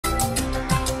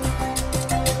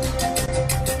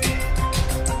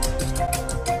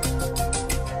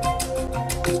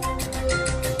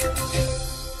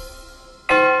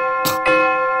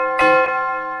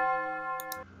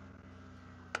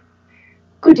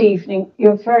Good evening.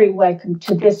 You're very welcome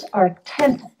to this, our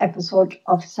 10th episode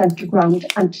of Centre Ground.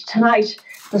 And tonight,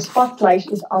 the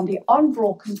spotlight is on the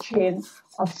unbroken chain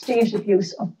of state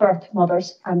abuse of birth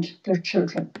mothers and their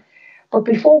children. But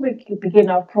before we begin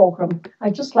our programme,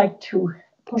 I'd just like to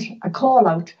put a call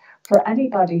out for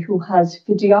anybody who has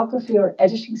videography or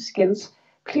editing skills.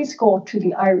 Please go to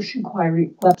the Irish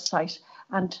Inquiry website,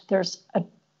 and there's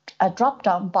a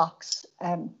drop-down box,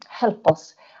 help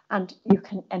us, and you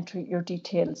can enter your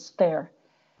details there.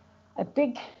 A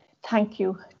big thank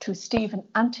you to Stephen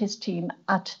and his team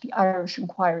at the Irish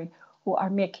Inquiry who are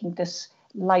making this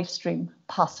live stream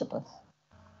possible.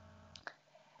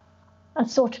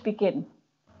 And so to begin,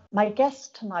 my guests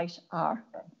tonight are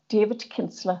David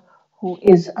Kinsella, who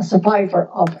is a survivor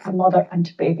of a mother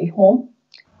and baby home.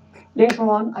 Later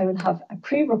on, I will have a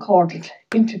pre-recorded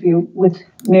interview with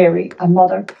Mary, a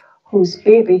mother whose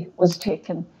baby was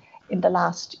taken in the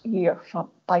last year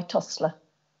by Tusla.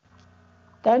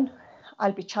 Then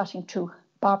I'll be chatting to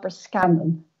Barbara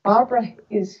Scanlon. Barbara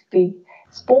is the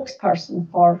spokesperson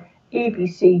for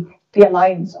ABC, the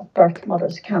Alliance of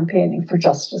Birthmothers Campaigning for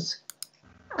Justice.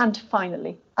 And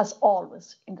finally, as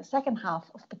always, in the second half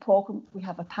of the programme, we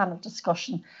have a panel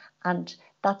discussion, and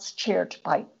that's chaired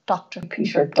by Dr.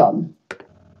 Peter Dunne.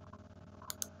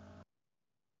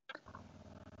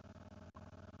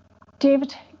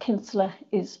 David Kinsella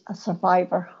is a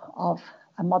survivor of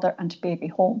a mother and baby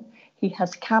home. He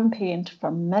has campaigned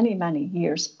for many, many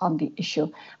years on the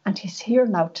issue, and he's here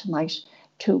now tonight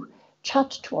to chat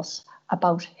to us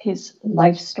about his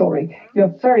life story.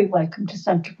 You're very welcome to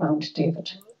Centre Ground,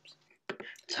 David.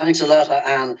 Thanks a lot,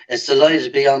 Anne. It's delighted to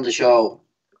be on the show.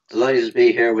 Delighted to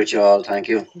be here with you all. Thank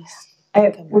you.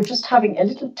 We're just having a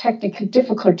little technical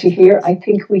difficulty here. I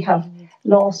think we have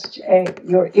lost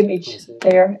your image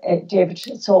there, David.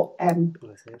 So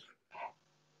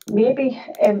maybe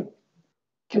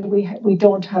we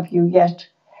don't have you yet.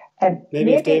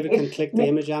 Maybe if David can click the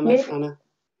image on it, Anna.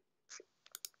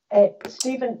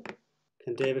 Stephen,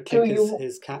 can David click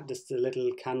just the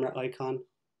little camera icon?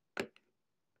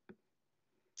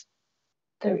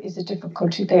 There is a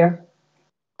difficulty there.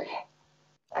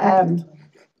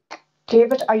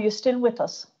 David, are you still with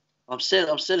us? I'm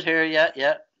still here.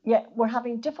 Yeah. Yeah, we're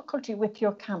having difficulty with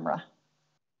your camera.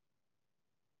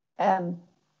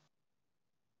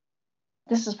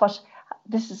 This is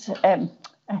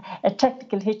a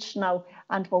technical hitch now,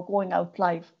 and we're going out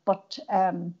live. But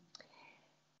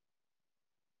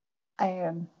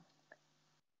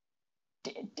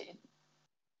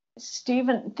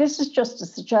Stephen, this is just a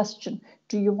suggestion.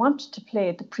 Do you want to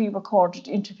play the pre-recorded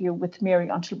interview with Mary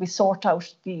until we sort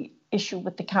out the issue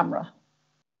with the camera?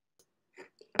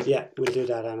 Yeah, we'll do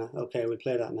that, Anna. Okay, we'll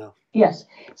play that now. Yes.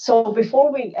 So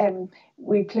before we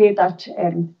play that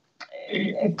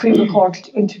pre-recorded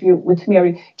interview with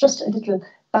Mary, just a little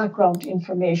background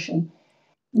information.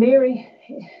 Mary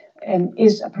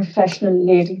is a professional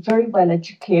lady, very well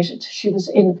educated. She was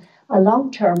in a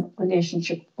long-term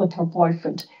relationship with her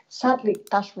boyfriend. Sadly,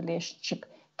 that relationship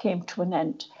came to an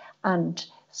end, and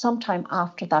sometime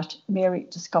after that, Mary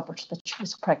discovered that she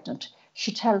was pregnant.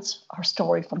 She tells her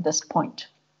story from this point.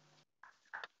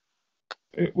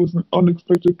 It was an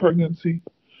unexpected pregnancy,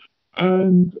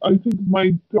 and I think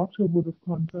my doctor would have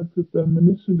contacted them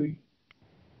initially,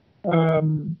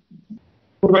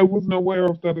 but I wasn't aware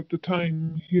of that at the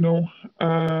time.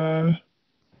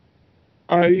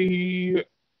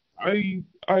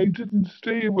 I didn't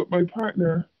stay with my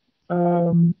partner.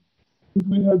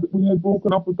 We had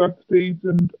broken up at that stage,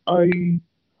 and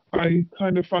I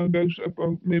kind of found out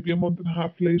about maybe a month and a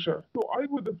half later. So I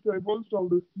would have divulged all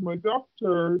this to my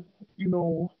doctor, and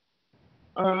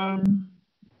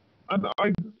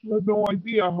I just had no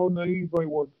idea how naive I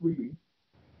was, really.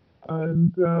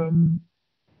 And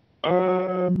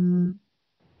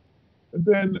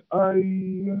then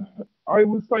I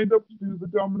was signed up to do the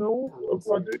Domino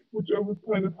project, which I was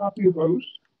kind of happy about.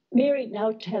 Mary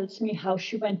now tells me how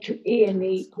she went to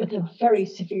A&E with a very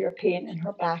severe pain in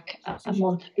her back a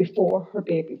month before her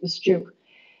baby was due.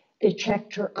 They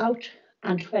checked her out,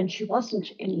 and when she wasn't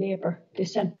in labour, they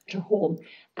sent her home,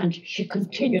 and she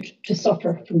continued to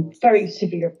suffer from very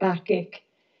severe backache.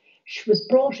 She was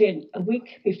brought in a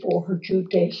week before her due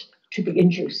date to be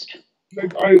induced.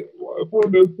 I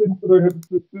found out things that I had a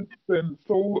slip disc then,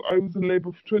 so I was in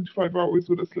labour for 25 hours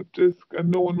with a slip disc, and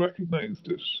no one recognised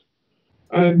it.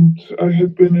 And I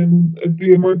had been in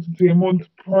the emergency a month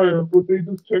prior, but they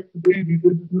just checked the baby.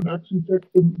 They didn't actually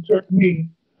check me.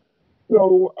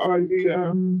 So I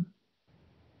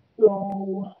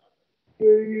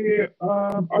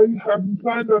hadn't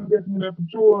planned on getting an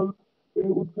epidural, it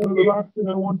was kind of the last thing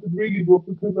I wanted really, but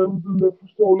because I was in there for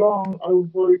so long,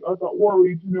 I got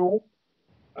worried, you know,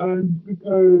 and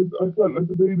because I felt like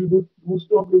the baby was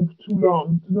struggling for too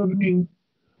long, do you know what I mean?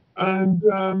 And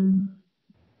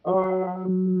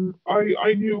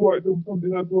I knew there was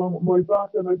something else wrong with my back,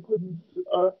 and I couldn't.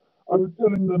 I was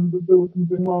telling them that there was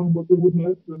something wrong, but they wouldn't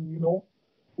listen, you know.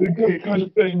 They kept kind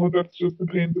of saying, "Well, that's just the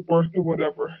pains of birth or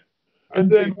whatever." And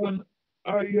then when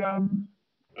I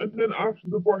and then after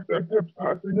the birth, I kept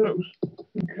passing out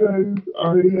because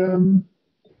I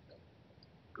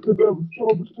was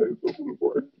traumatized over the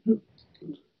birth.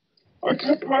 I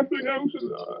kept passing out,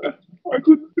 and I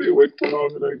couldn't stay awake for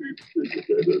long, and I needed to take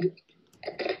a bed.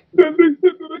 Then they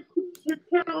said that I couldn't take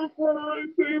care of her,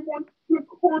 and they wanted the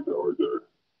court order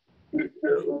to take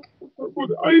care of her. But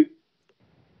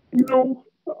you know,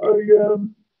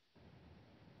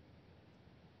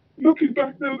 looking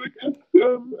back now, they kept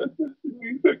assessing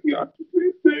me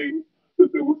psychiatrically, saying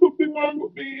that there was something wrong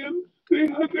with me, and they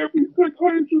had every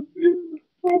psychiatrist in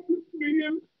talking to me,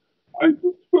 and I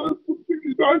just felt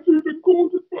completely battered and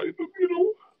goaded by them, you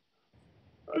know.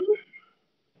 And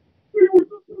they were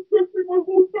just assessing my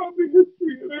whole family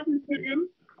history and everything, and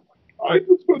I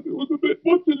just felt it was a bit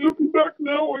much. And looking back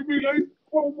now, I realized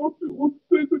how much it was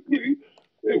physically.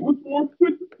 It was more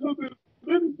physical than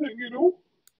anything, you know.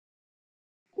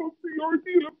 But the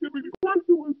ordeal of giving birth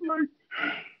was like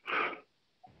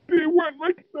they weren't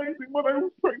recognizing what I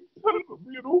was trying to tell them,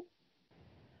 you know.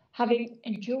 Having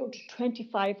endured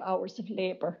 25 hours of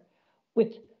labour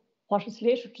with what was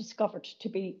later discovered to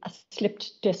be a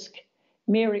slipped disc,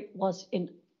 Mary was in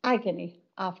agony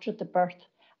after the birth,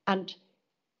 and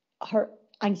her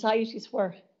anxieties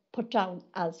were put down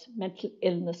as mental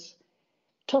illness.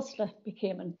 Tusla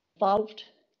became involved.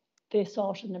 They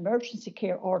sought an emergency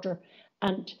care order,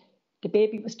 and the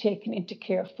baby was taken into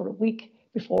care for a week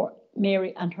before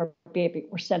Mary and her baby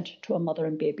were sent to a mother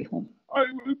and baby home. I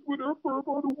was with her for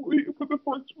about a week, for the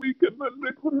first week, and then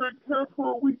they put her in care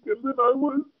for a week, and then I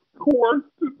was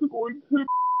coerced into going to.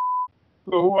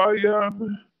 So I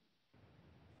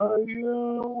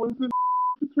was in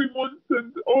for 3 months,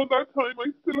 and all that time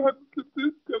I still had the slip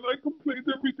disc, and I complained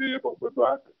every day about my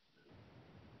back.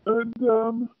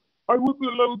 And I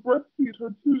wasn't allowed to breastfeed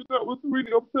her too. That was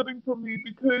really upsetting for me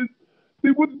because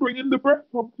they wouldn't bring in the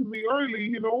breast pump to me early,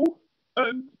 you know,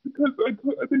 and because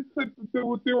they said that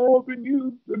they were all being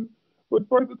used, and but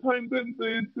by the time then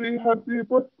they had the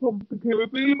breast pump became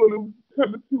available, it was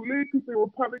kind of too late because they were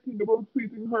panicking about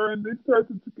feeding her, and they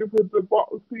started to give her the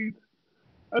bottle feed.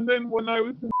 And then when I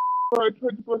was in I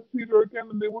tried to breastfeed her again,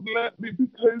 and they wouldn't let me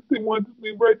because they wanted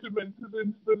me regimented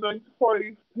into the 9 to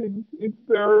 5 thing, into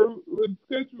their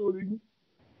scheduling.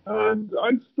 And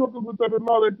I struggled with that a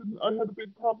lot. I had a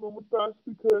big problem with that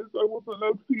because I wasn't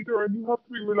allowed to feed her, and you have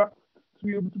to be relaxed to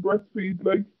be able to breastfeed.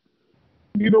 Like,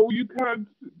 you know, you can't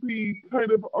be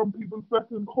kind of on people's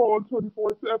beck and call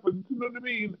 24/7. You know what I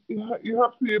mean? You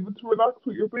have to be able to relax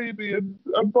with your baby and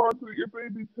bond with your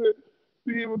baby to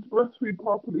be able to breastfeed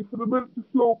properly, for the milk to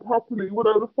flow properly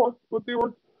without a fuss. But they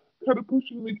were kind of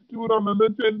pushing me to do it on an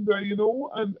agenda, you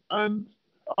know, and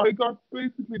I got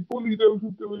basically bullied out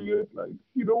of doing it. Like,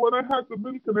 you know, when I had the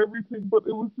milk and everything, but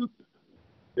it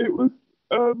was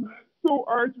so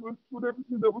arduous with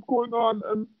everything that was going on,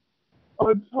 and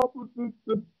on top of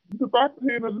the back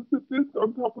pain and the slip disc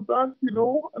on top of that, you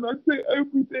know, and I'd say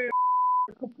every day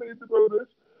I complained about it,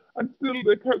 and still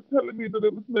they kept telling me that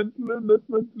it was mental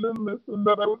illness, and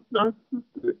that I was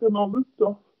narcissistic and all this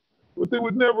stuff. But they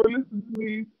would never listen to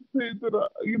me to say that,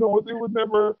 you know, they would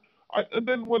never. And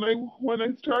then when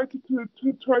I started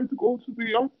to try to go to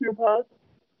the osteopath,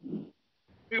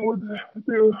 it was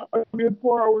I only had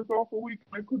 4 hours off a week,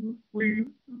 and I couldn't breathe.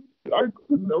 I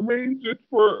couldn't arrange it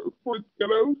for it to get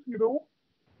out, you know.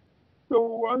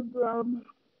 So and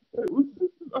it was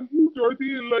just a huge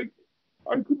ordeal. Like,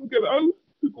 I couldn't get out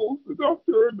to go to the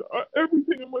doctor, and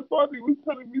everything in my body was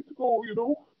telling me to go, you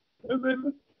know. And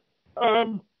then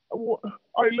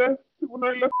I left. When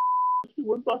I left, she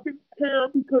went back into care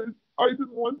because I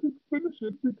didn't want to finish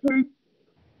it because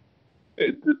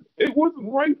it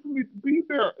wasn't right for me to be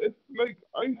there. It's like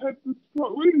I had this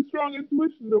really strong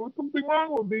intuition there was something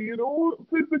wrong with me, you know,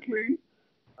 physically,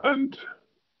 and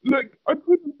like I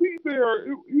couldn't be there.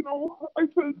 You know, I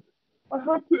felt I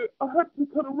had to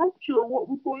kind of rupture what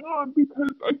was going on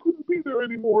because I couldn't be there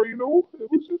anymore. You know, it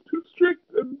was just too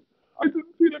strict, and I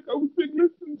didn't feel like I was being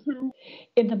listened to.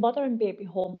 In the mother and baby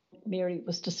home, Mary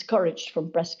was discouraged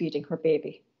from breastfeeding her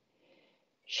baby.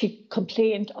 She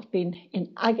complained of being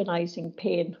in agonising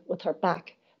pain with her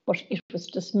back, but it was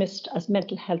dismissed as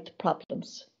mental health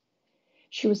problems.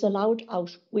 She was allowed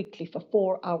out weekly for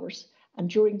 4 hours and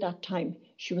during that time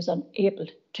she was unable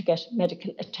to get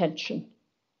medical attention.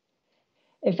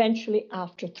 Eventually,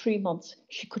 after 3 months,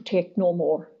 she could take no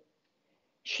more.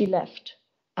 She left,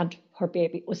 and her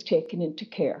baby was taken into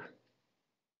care.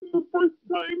 The first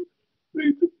time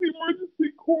they took the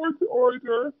emergency court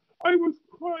order, I was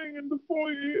crying in the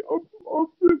foyer of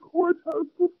the courthouse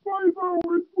for 5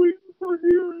 hours waiting for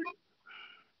hearing.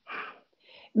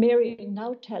 Mary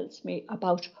now tells me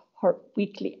about her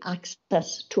weekly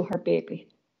access to her baby.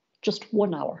 Just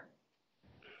 1 hour.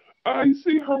 I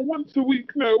see her once a week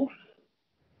now.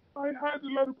 I had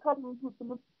a lot of problems with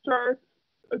them at the start.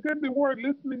 Again, they weren't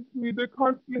listening to me. They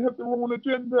constantly had their own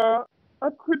agenda.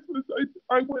 At Christmas,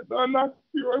 I went last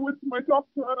year. I went to my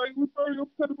doctor and I was very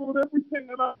upset about everything.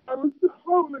 And I was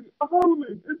howling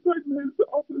inside his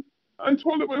office. I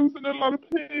told him I was in a lot of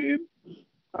pain,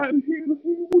 and he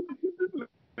didn't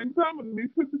examine me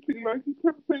physically. Like, he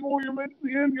kept saying, "Oh, you're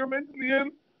mentally ill. You're mentally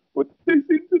ill." But they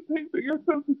seem to think that your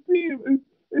self-esteem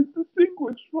is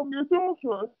distinguished from your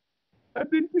daughter. And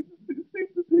they seem to think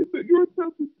that your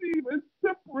self-esteem is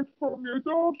separate from your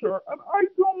daughter. And I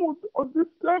don't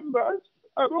understand that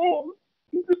at all.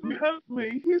 He didn't help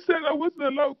me. He said I wasn't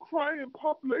allowed to cry in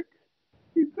public.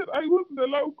 He said I wasn't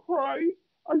allowed to cry.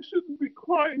 I shouldn't be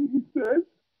crying, he said.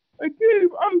 I gave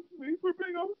out to me for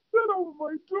being upset over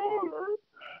my daughter.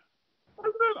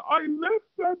 And then I left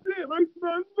that day and I said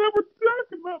I'll never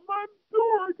darken that man's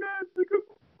door again because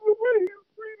of the way he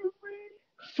treated me.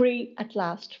 Free at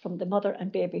last from the mother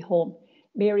and baby home,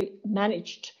 Mary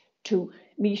managed to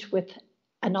meet with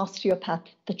an osteopath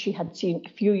that she had seen a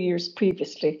few years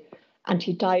previously, and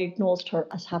he diagnosed her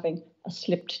as having a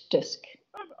slipped disc.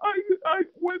 And I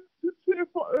went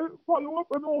to follow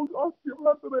up an old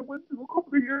osteopath that I went to a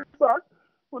couple of years back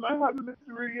when I had an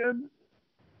injury, and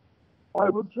I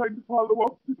was trying to follow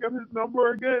up to get his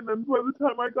number again, and by the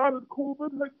time I got it,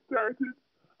 COVID had started,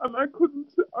 and I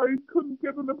couldn't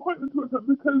get an appointment with him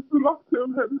because the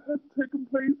lockdown had taken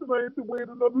place, and I had to wait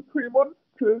another 3 months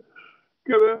to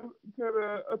get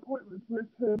a appointment with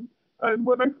him. And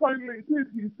when I finally did,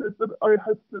 he said that I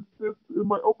had slipped discs in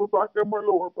my upper back and my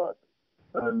lower back,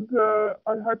 and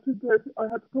I had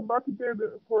to come back again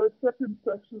for a second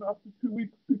session after 2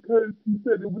 weeks because he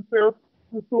said it was there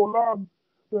for so long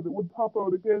that it would pop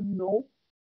out again, you know.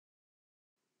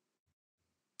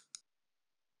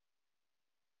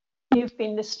 You've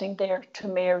been listening there to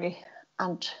Mary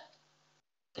and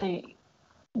the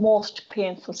most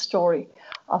painful story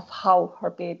of how her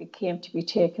baby came to be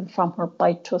taken from her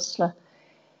by Tusla.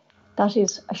 That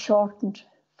is a shortened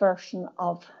version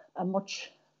of a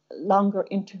much longer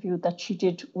interview that she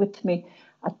did with me.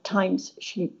 At times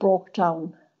she broke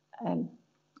down, and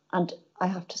I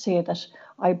have to say that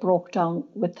I broke down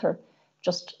with her,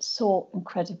 just so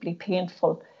incredibly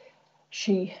painful.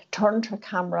 She turned her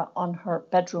camera on her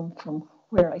bedroom from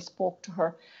where I spoke to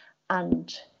her,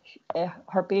 and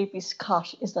her baby's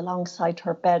cot is alongside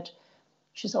her bed.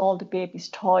 She's all the baby's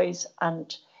toys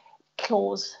and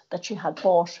clothes that she had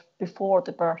bought before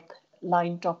the birth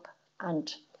lined up.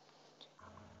 And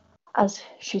as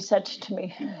she said to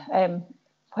me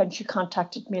when she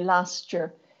contacted me last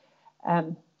year,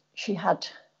 she had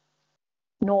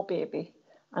no baby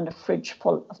and a fridge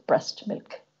full of breast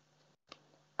milk.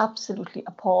 Absolutely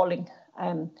appalling.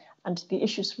 And the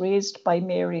issues raised by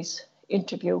Mary's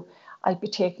interview, I'll be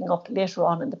taking up later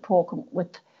on in the programme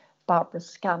with Barbara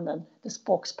Scanlon, the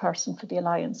spokesperson for the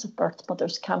Alliance of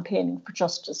Birthmothers Campaigning for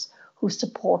Justice, who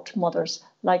support mothers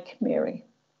like Mary.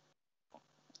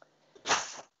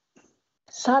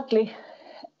 Sadly,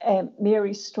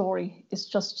 Mary's story is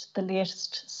just the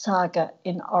latest saga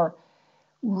in our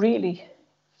really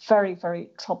very, very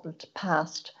troubled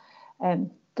past.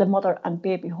 The mother and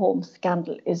baby home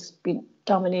scandal has been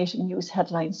dominating news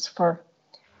headlines for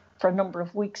a number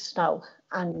of weeks now.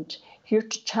 And here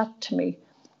to chat to me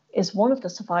is one of the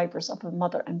survivors of a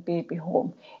mother and baby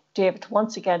home. David,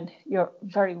 once again, you're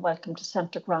very welcome to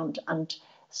Centre Ground, and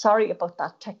sorry about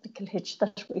that technical hitch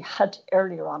that we had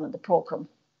earlier on in the programme.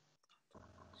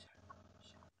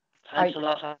 Thanks a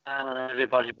lot, Anne, and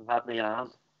everybody for having me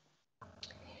on.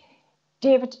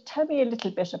 David, tell me a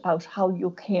little bit about how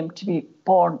you came to be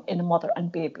born in a mother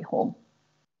and baby home.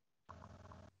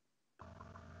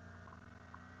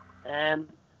 I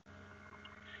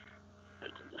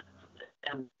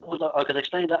could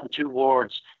explain that in 2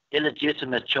 words: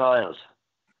 illegitimate child.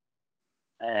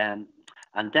 And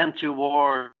them 2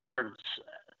 words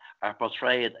are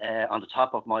portrayed on the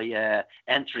top of my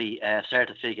entry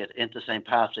certificate into St.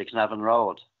 Patrick's, Navan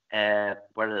Road,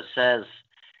 where it says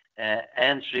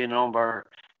entry number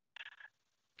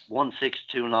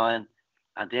 1629,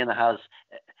 and then it has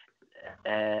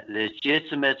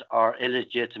legitimate or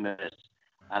illegitimate,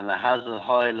 and it has a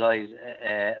highlight,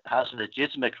 has a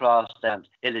legitimate cross and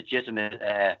illegitimate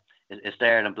is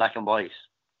there in black and white.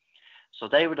 So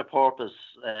they were the purpose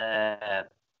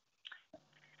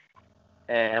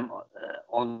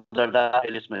under that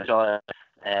illegitimate child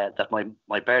that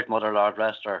my birth mother, Lord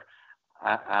rest her,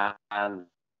 and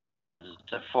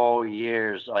the 4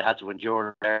 years I had to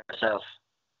endure myself.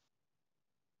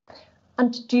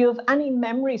 And do you have any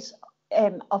memories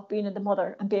of being in the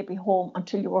mother and baby home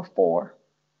until you were 4?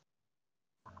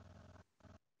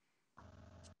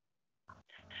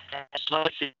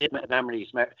 Slightly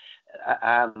memories,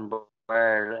 and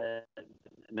where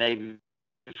maybe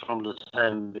from the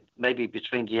time, maybe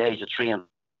between the age of 3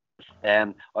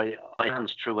 and I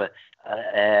danced through a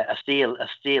steel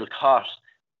cot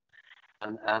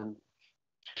and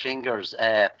fingers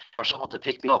for someone to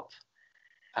pick me up,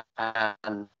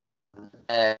 and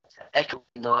echoing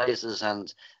noises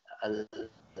and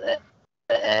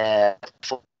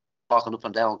walking up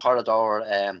and down corridor,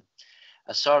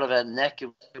 a sort of a necky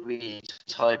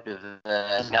type of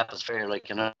atmosphere,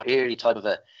 like eerie type of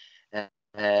a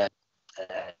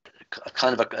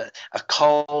kind of a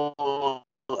cold,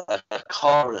 a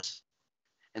chorus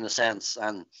in a sense,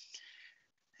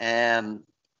 and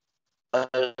I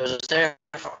was there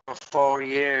for 4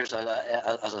 years,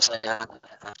 as I say.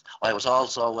 I was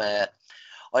also like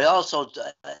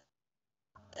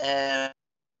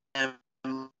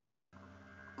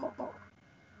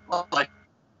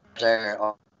there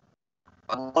on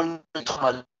one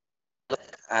time,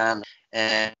 and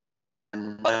I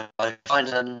find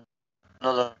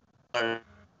another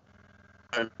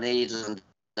need, and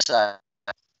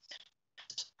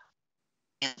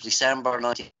in December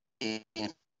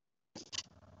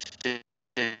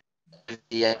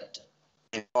 1958,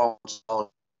 4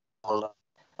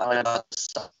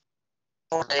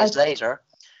 days later,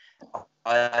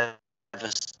 I have a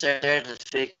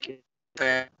certificate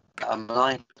I'm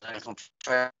blind and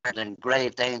confirmed in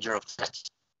grave danger of death.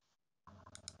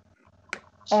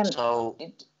 So,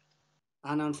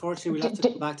 and unfortunately, we'll have to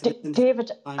come back to this.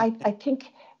 David, I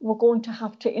think we're going to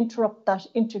have to interrupt that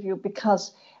interview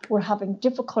because we're having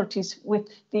difficulties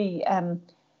with the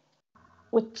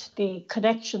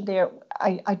connection there.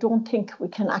 I don't think we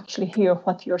can actually hear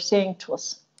what you're saying to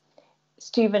us.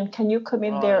 Stephen, can you come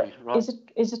in there? Right. Is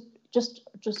it just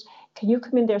can you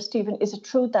come in there, Stephen? Is it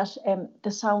true that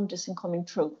the sound isn't coming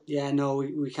through? Yeah, no,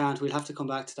 we can't. We'll have to come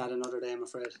back to that another day, I'm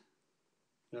afraid.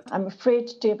 I'm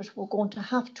afraid, David, we're going to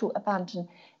have to abandon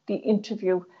the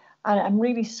interview. And I'm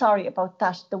really sorry about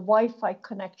that. The Wi-Fi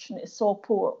connection is so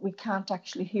poor, we can't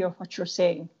actually hear what you're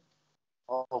saying.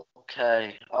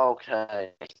 Okay.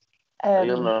 I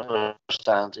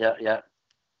understand. Yeah.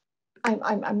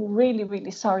 I'm really,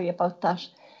 really sorry about that.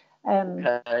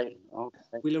 Okay.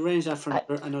 We'll arrange that for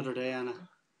another day, Anna.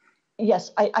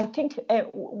 Yes, I think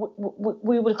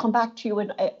we will come back to you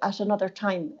at another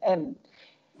time,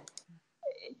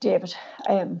 David.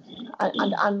 And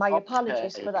my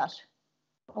apologies for that.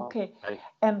 Okay.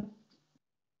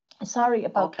 Sorry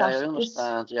about that. Okay, I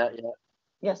understand. Yeah.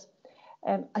 Yes.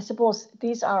 I suppose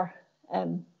these are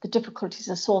the difficulties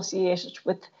associated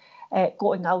with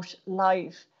going out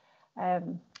live.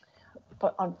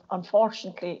 But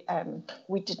unfortunately,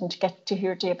 we didn't get to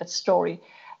hear David's story.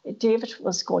 David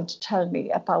was going to tell me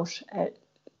about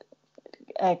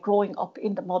growing up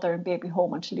in the mother and baby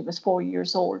home until he was 4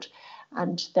 years old.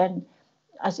 And then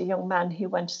as a young man, he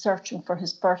went searching for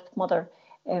his birth mother.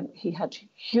 He had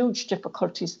huge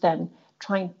difficulties then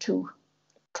trying to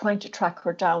track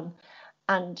her down.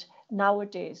 And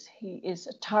nowadays, he is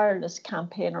a tireless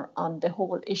campaigner on the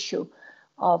whole issue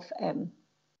of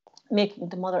making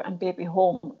the mother and baby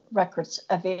home records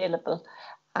available,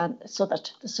 and so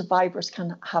that the survivors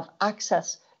can have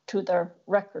access to their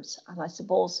records and I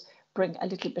suppose bring a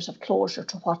little bit of closure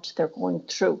to what they're going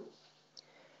through.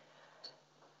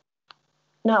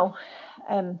 Now,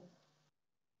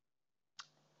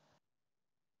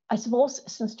 I suppose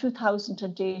since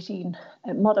 2018,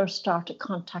 mothers started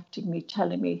contacting me,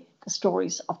 telling me the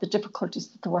stories of the difficulties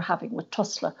that they were having with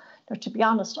Tusla. Now, to be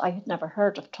honest, I had never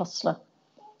heard of Tusla.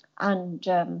 And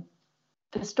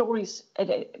the stories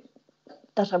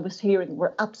that I was hearing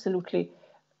were absolutely,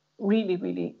 really,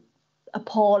 really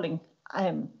appalling.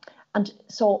 And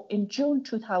so in June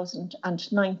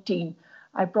 2019,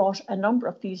 I brought a number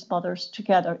of these mothers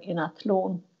together in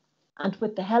Athlone. And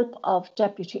with the help of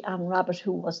Deputy Anne Rabbitt,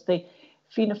 who was the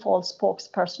Fianna Fáil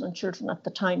spokesperson on children at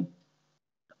the time,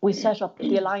 we set up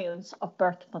the Alliance of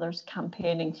Birthmothers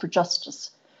Campaigning for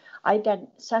Justice. I then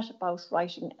set about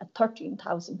writing a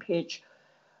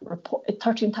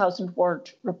 13,000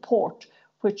 word report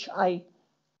which I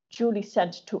duly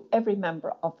sent to every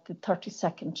member of the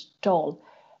 32nd Dáil.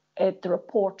 The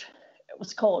report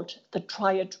was called The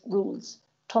Triad Rules,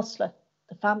 Tusla,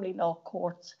 the Family Law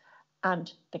Courts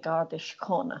and the Garda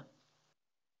Síochána.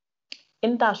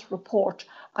 In that report,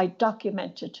 I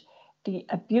documented the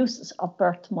abuses of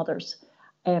birth mothers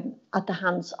mainly at the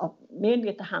hands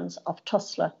of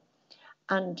Tusla.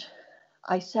 And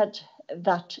I said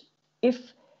that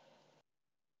if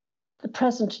the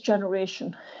present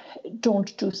generation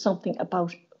don't do something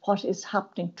about what is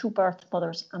happening to birth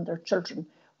mothers and their children,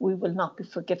 we will not be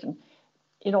forgiven.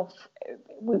 You know,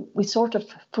 we sort of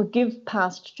forgive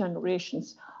past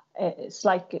generations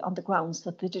slightly on the grounds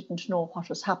that they didn't know what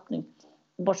was happening.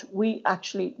 But we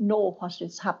actually know what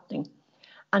is happening.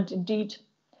 And indeed,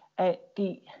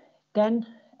 the then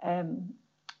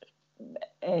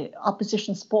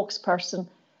opposition spokesperson,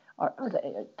 or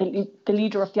the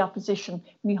leader of the opposition,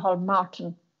 Micheál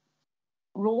Martin,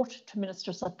 wrote to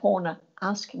Minister Sapona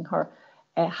asking her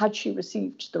had she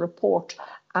received the report,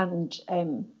 and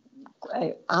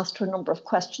asked her a number of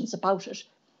questions about it.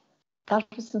 That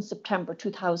was in September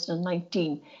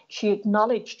 2019. She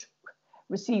acknowledged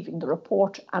receiving the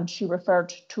report, and she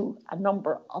referred to a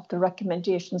number of the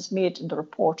recommendations made in the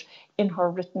report in her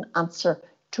written answer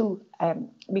to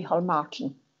Micheál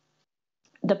Martin.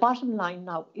 The bottom line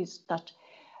now is that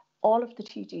all of the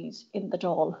TDs in the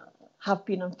Dáil have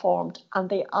been informed, and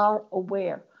they are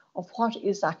aware of what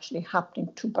is actually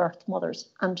happening to birth mothers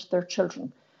and their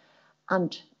children.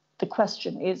 And the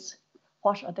question is,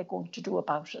 what are they going to do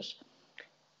about it?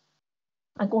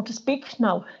 I'm going to speak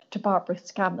now to Barbara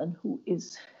Scanlon, who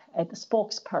is the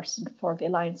spokesperson for the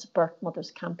Alliance of Birth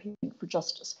Mothers Campaign for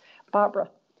Justice. Barbara,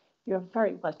 you're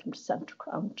very welcome to Centre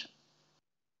Ground.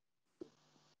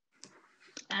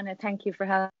 Anna, thank you for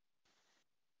having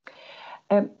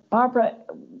me. Barbara,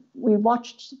 we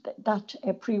watched that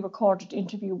pre-recorded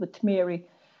interview with Mary,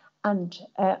 and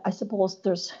I suppose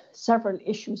there's several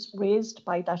issues raised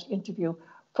by that interview.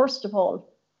 First of all,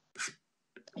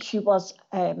 she was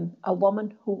a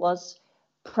woman who was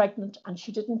pregnant, and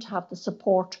she didn't have the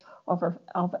support of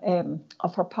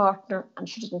her partner, and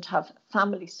she didn't have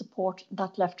family support.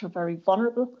 That left her very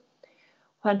vulnerable.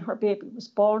 When her baby was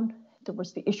born, there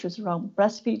was the issues around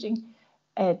breastfeeding.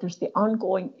 There's the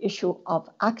ongoing issue of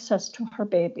access to her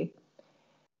baby.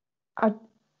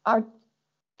 Are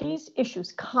these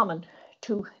issues common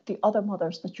to the other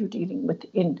mothers that you're dealing with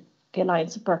in the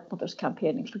Alliance of Birth Mothers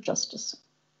Campaigning for Justice?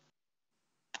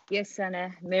 Yes,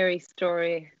 Anna, Mary's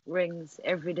story rings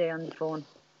every day on the phone.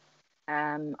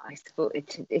 I suppose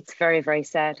it's very, very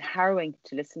sad, harrowing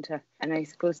to listen to. And I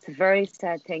suppose the very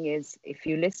sad thing is, if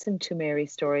you listen to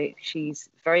Mary's story, she's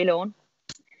very alone.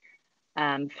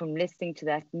 From listening to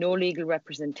that, no legal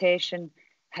representation,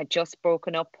 had just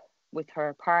broken up with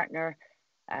her partner.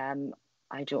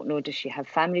 I don't know, does she have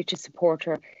family to support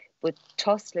her? But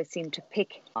Tusla seem to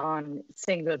pick on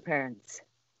single parents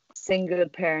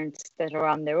that are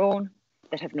on their own,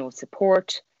 that have no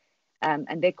support, and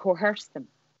they coerce them.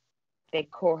 They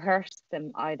coerce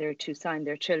them either to sign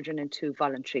their children into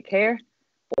voluntary care,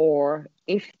 or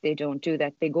if they don't do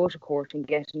that, they go to court and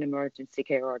get an emergency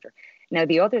care order. Now,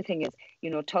 the other thing is, you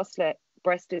know, Tusla,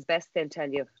 breast is best, they'll tell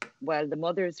you. Well, the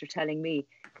mothers are telling me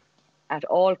at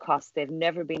all costs they've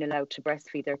never been allowed to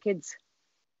breastfeed their kids,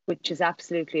 which is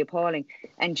absolutely appalling.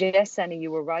 And yes, Annie,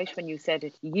 you were right when you said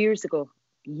it years ago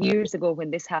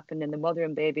when this happened in the mother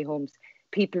and baby homes,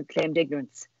 people claimed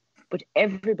ignorance. But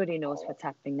everybody knows what's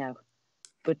happening now.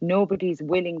 But nobody's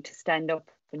willing to stand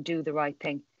up and do the right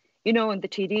thing. You know, and the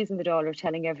TDs in the Dáil are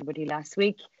telling everybody last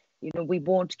week, you know, we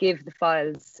won't give the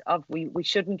files of, we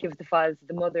shouldn't give the files of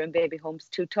the mother and baby homes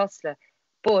to Tusla,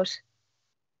 but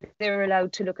they're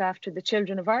allowed to look after the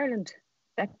children of Ireland.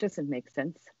 That doesn't make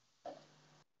sense.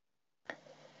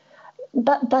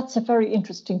 That's a very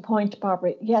interesting point,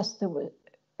 Barbara. Yes, there was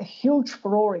a huge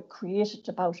furore created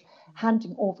about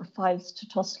handing over files to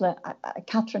Tusla.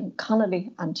 Catherine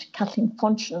Connolly and Kathleen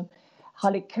Funchion,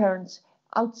 Holly Cairns,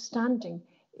 outstanding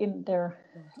in their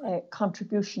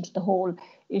contribution to the whole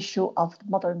issue of the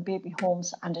mother and baby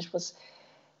homes, and it was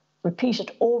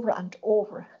repeated over and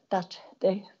over that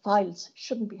the files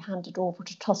shouldn't be handed over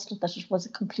to Tusla, that it was a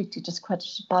completely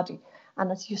discredited body.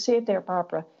 And as you say there,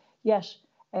 Barbara, yet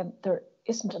there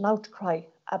isn't an outcry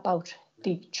about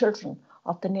the children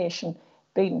of the nation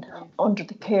being under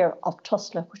the care of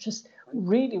Tusla, which is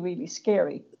really, really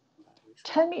scary.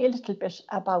 Tell me a little bit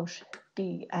about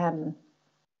the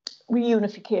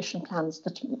reunification plans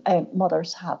that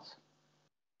mothers have.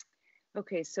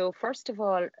 Okay, so first of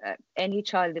all, any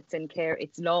child that's in care,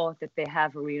 it's law that they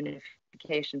have a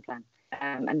reunification plan.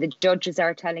 And the judges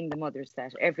are telling the mothers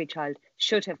that every child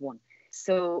should have one.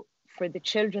 So for the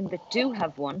children that do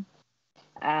have one,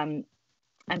 and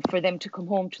for them to come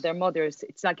home to their mothers,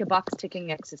 it's like a box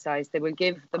ticking exercise. They will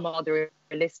give the mother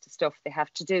a list of stuff they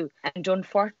have to do. And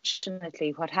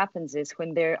unfortunately, what happens is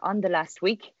when they're on the last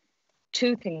week,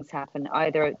 two things happen.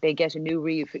 Either they get a new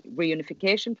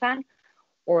reunification plan,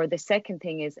 or the second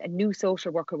thing is a new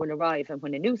social worker will arrive. And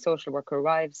when a new social worker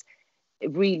arrives,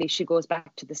 really she goes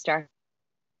back to the start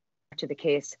to the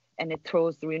case, and it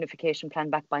throws the reunification plan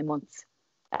back by months.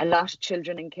 A lot of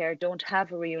children in care don't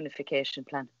have a reunification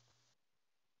plan.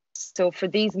 So for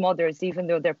these mothers, even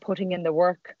though they're putting in the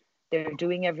work, they're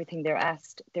doing everything they're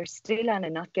asked, they're still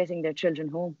not getting their children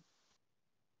home.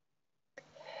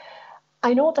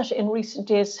 I know that in recent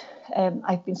days,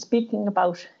 I've been speaking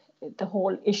about the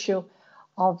whole issue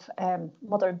of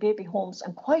mother and baby homes,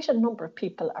 and quite a number of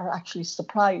people are actually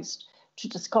surprised to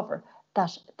discover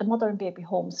that the mother and baby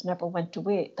homes never went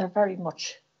away. They're very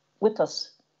much with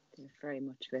us. They're very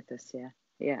much with us,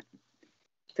 yeah.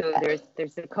 So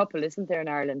there's a couple, isn't there, in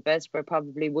Ireland? Besborough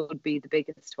probably would be the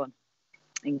biggest one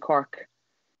in Cork.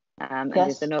 And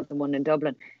Yes. There's another one in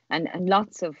Dublin. And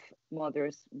lots of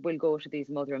mothers will go to these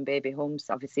mother and baby homes.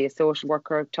 Obviously, a social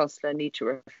worker, Tusla, need to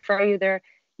refer you there.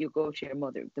 You go to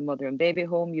the mother and baby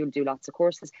home, you'll do lots of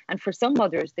courses. And for some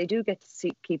mothers, they do get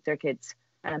to keep their kids.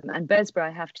 And Besborough,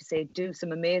 I have to say, do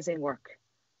some amazing work.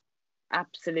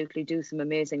 Absolutely do some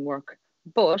amazing work.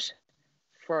 But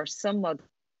for some mothers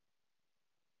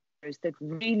that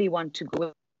really want to go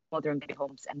to mother and baby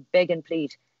homes and beg and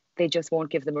plead, they just won't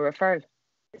give them a referral.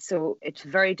 So it's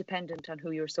very dependent on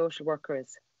who your social worker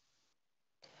is.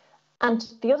 And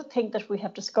the other thing that we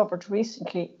have discovered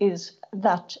recently is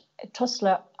that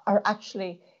Tusla are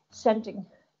actually sending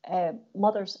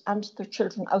mothers and their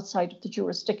children outside of the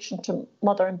jurisdiction to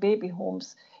mother and baby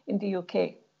homes in the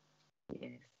UK.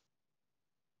 Yes.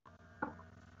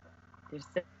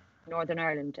 There's Northern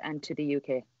Ireland and to the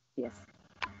UK, yes.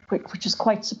 Which is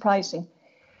quite surprising.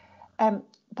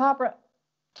 Barbara,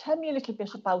 tell me a little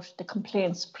bit about the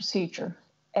complaints procedure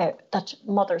that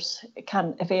mothers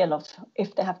can avail of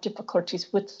if they have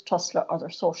difficulties with Tusla or their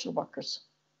social workers.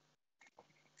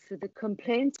 So the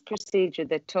complaints procedure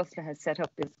that Tusla has set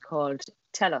up is called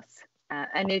Tell Us.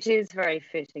 And it is very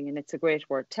fitting, and it's a great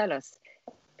word, Tell Us,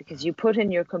 because you put in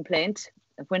your complaint,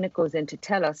 and when it goes into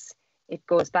Tell Us, it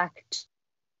goes back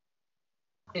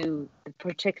to the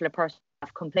particular person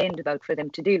I've complained about for them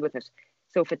to deal with it.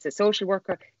 So if it's a social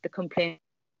worker, the complaint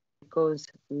goes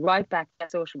right back to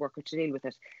that social worker to deal with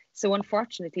it. So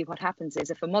unfortunately, what happens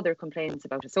is if a mother complains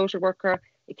about a social worker,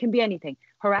 it can be anything,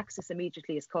 her access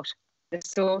immediately is cut. The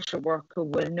social worker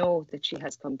will know that she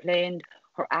has complained,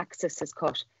 her access is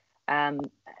cut, and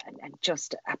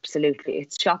just absolutely,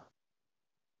 it's shocking.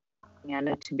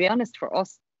 And to be honest, for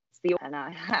us, and I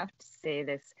have to say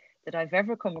this, that I've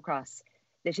ever come across,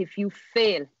 that if you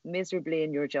fail miserably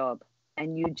in your job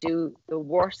and you do the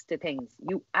worst of things,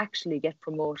 you actually get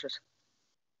promoted.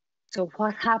 So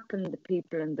what happened to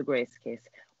people in the Grace case?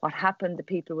 What happened to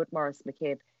people with Maurice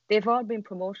McCabe? They've all been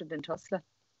promoted in Tusla.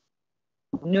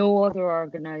 No other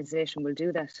organisation will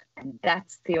do that. And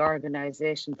that's the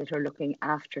organisation that are looking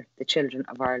after the children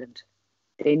of Ireland.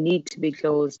 They need to be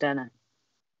closed, Anna.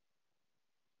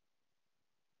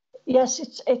 Yes,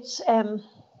 it's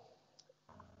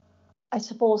I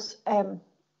suppose, a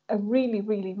really,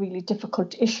 really, really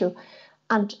difficult issue.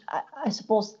 And I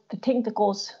suppose the thing that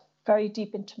goes very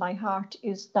deep into my heart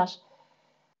is that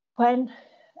when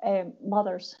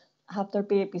mothers have their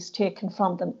babies taken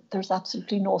from them, there's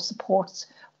absolutely no supports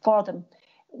for them.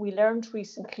 We learned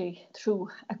recently through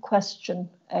a question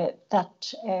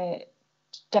that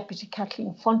Deputy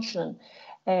Kathleen Funchalen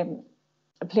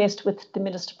placed with the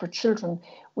Minister for Children,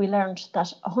 we learned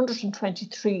that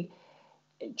 123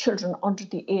 children under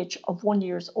the age of 1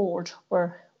 year old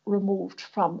were removed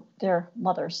from their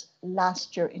mothers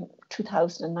last year in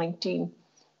 2019.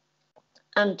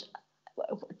 And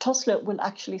Tusla will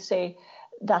actually say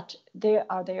that they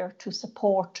are there to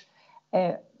support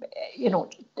the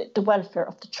welfare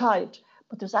of the child,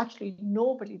 but there's actually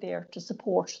nobody there to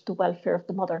support the welfare of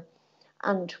the mother.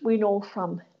 And we know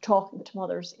from talking to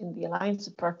mothers in the Alliance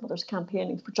of Birthmothers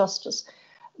Campaigning for Justice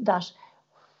that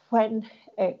when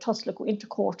Tusla go into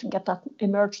court and get that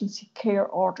emergency care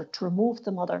order to remove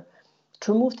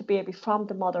the baby from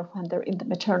the mother when they're in the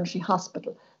maternity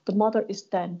hospital, the mother is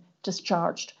then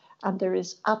discharged and there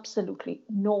is absolutely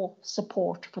no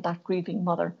support for that grieving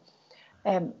mother.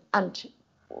 And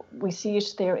we see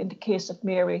it there in the case of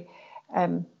Mary.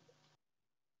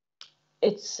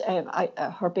 it's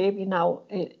her baby now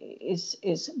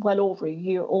is well over a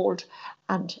year old,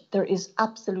 and there is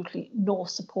absolutely no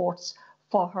supports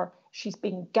for her. She's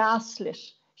been gaslit.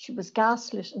 She was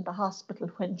gaslit in the hospital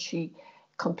when she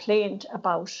complained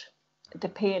about the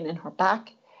pain in her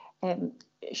back.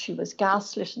 She was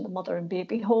gaslit in the mother and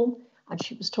baby home, and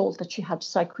she was told that she had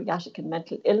psychiatric and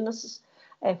mental illnesses.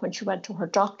 When she went to her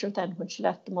doctor, then when she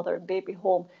left the mother and baby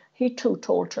home, he too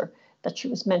told her that she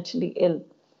was mentally ill.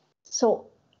 So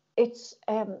it's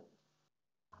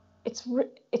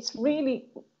really,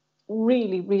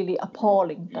 really, really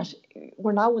appalling that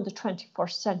we're now in the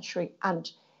 21st century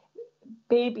and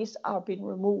babies are being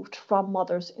removed from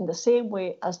mothers in the same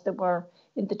way as they were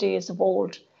in the days of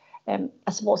old. I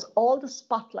suppose all the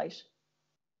spotlight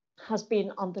has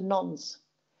been on the nuns,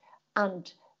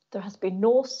 and there has been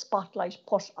no spotlight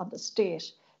put on the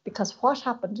state, because what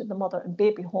happened in the mother and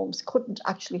baby homes couldn't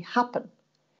actually happen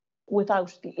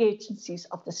without the agencies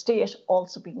of the state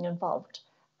also being involved.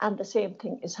 And the same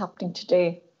thing is happening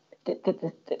today.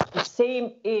 The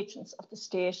same agents of the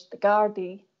state, the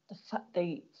Gardaí,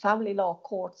 the family law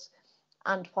courts,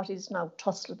 and what is now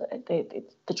Tusla,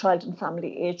 the Child and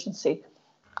Family Agency,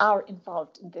 are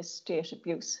involved in this state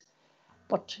abuse.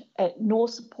 But no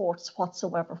supports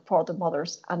whatsoever for the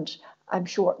mothers, and I'm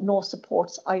sure no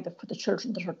supports either for the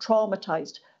children that are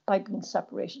traumatised by being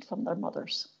separated from their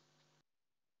mothers.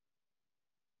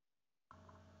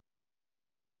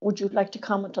 Would you like to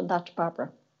comment on that,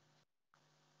 Barbara?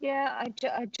 Yeah,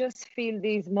 I just feel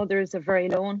these mothers are very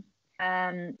alone.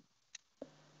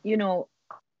 You know,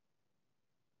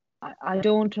 I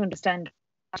don't understand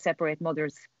why separate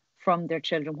mothers from their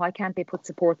children. Why can't they put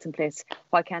supports in place?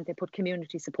 Why can't they put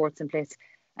community supports in place?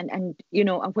 And you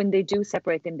know, and when they do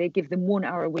separate them, they give them 1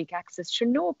 hour a week access. Sure,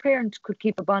 no parent could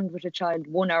keep a bond with a child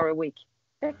 1 hour a week.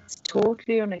 That's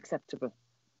totally unacceptable.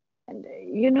 And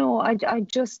you know,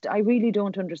 I really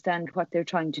don't understand what they're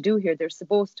trying to do here. It's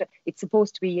supposed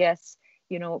to be, yes,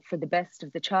 you know, for the best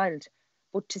of the child,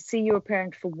 but to see your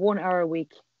parent for 1 hour a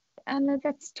week, and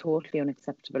that's totally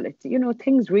unacceptable. You know,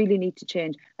 things really need to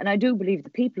change, and I do believe the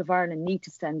people of Ireland need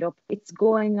to stand up. It's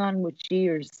going on with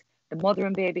years, the mother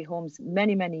and baby homes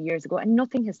many, many years ago, and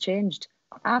nothing has changed.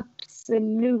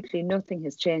 Absolutely nothing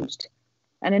has changed.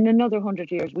 And in another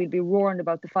 100 years, we'll be roaring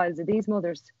about the files of these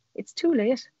mothers. It's too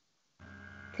late.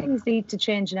 Things need to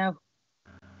change now.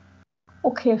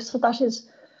 Okay, so that is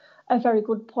a very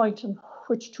good point on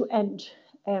which to end.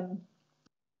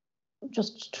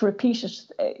 Just to repeat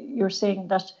it, you're saying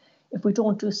that if we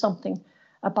don't do something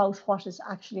about what is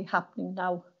actually happening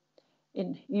now,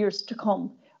 in years to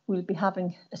come, we'll be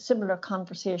having a similar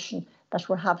conversation that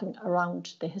we're having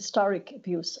around the historic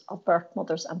abuse of birth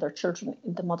mothers and their children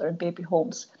in the mother and baby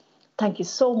homes. Thank you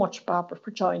so much, Barbara,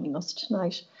 for joining us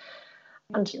tonight.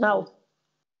 And now,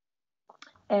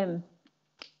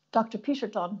 Dr. Peter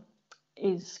Dunne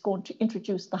is going to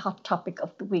introduce the hot topic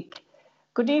of the week.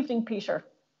 Good evening, Peter.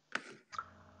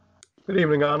 Good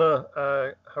evening, Anna.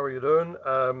 How are you doing?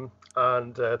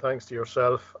 And thanks to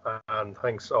yourself, and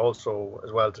thanks also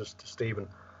as well to Stephen.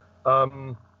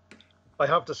 I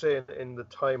have to say, in the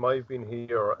time I've been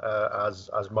here as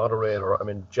moderator, I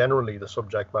mean, generally the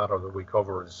subject matter that we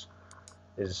cover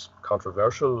is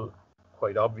controversial,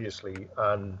 quite obviously,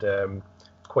 and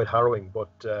quite harrowing. But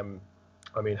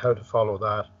I mean, how to follow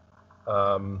that?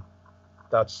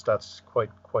 That's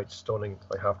quite stunning,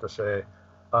 I have to say.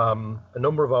 A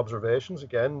number of observations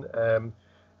again.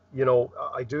 You know,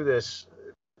 I do this.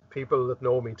 People that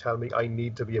know me tell me I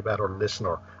need to be a better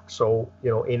listener. So, you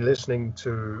know, in listening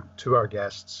to our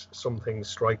guests, some things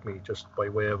strike me just by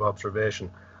way of observation.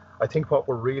 I think what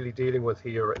we're really dealing with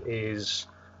here is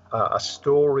a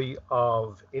story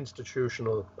of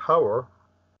institutional power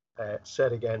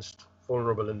set against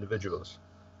vulnerable individuals.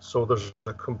 So there's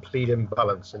a complete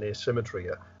imbalance and asymmetry,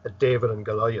 a David and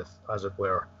Goliath, as it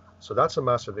were. So that's a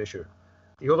massive issue.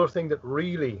 The other thing that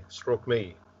really struck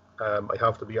me, I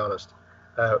have to be honest,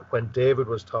 when David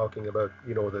was talking about,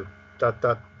 you know,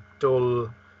 that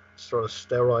dull, sort of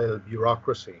sterile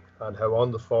bureaucracy, and how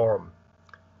on the form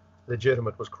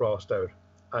legitimate was crossed out,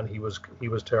 and he was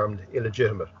termed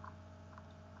illegitimate.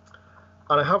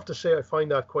 And I have to say, I find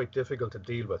that quite difficult to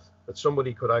deal with, that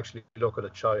somebody could actually look at a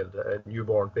child, a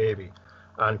newborn baby,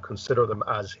 and consider them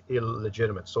as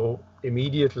illegitimate. So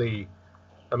immediately,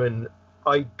 I mean,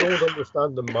 I don't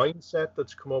understand the mindset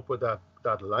that's come up with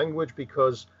that language,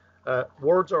 because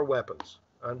words are weapons,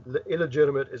 and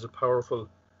illegitimate is a powerful,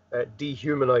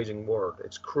 dehumanizing word.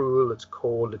 It's cruel, it's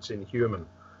cold, it's inhuman.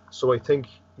 So I think,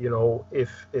 you know,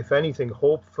 if anything,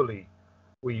 hopefully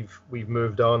we've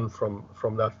moved on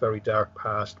from that very dark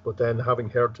past. But then, having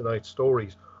heard tonight's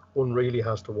stories, one really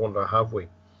has to wonder, have we?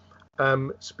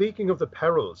 Speaking of the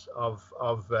perils of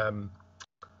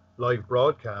live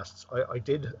broadcasts, I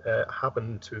did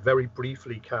happen to very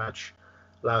briefly catch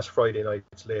last Friday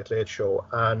night's Late Late Show,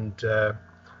 and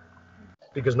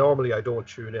because normally I don't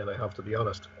tune in, I have to be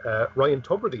honest, Ryan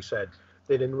Tubridy said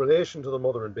that in relation to the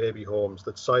mother and baby homes,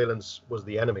 that silence was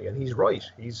the enemy, and he's right.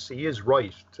 He is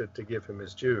right to give him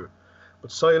his due,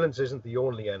 but silence isn't the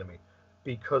only enemy,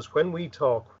 because when we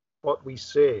talk, what we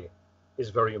say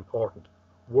is very important.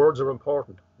 Words are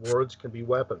important. Words can be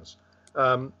weapons.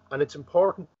 And it's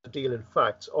important to deal in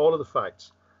facts, all of the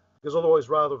facts, because otherwise,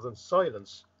 rather than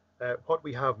silence, what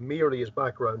we have merely is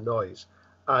background noise.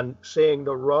 And saying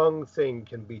the wrong thing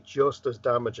can be just as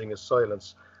damaging as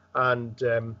silence. And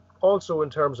also in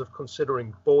terms of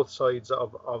considering both sides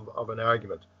of an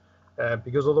argument,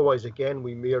 because otherwise, again,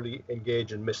 we merely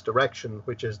engage in misdirection,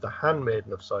 which is the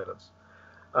handmaiden of silence.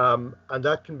 And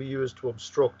that can be used to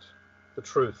obstruct the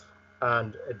truth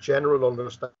and a general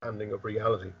understanding of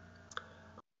reality.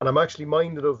 And I'm actually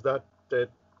minded of that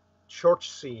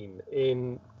church scene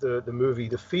in the movie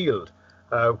The Field,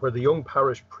 where the young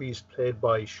parish priest played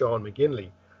by Sean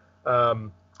McGinley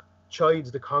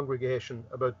chides the congregation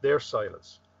about their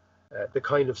silence, the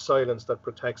kind of silence that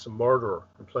protects a murderer,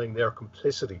 implying their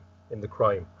complicity in the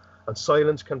crime. And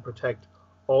silence can protect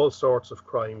all sorts of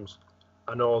crimes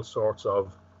and all sorts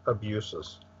of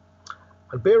abuses.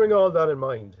 And bearing all that in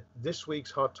mind, this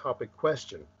week's hot topic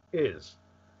question is,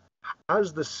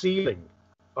 has the sealing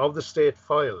of the state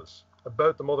files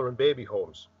about the mother and baby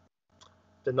homes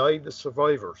denied the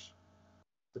survivors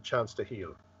the chance to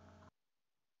heal?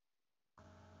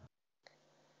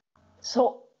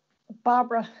 So,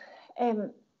 Barbara,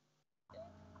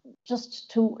 just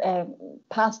to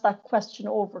pass that question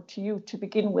over to you to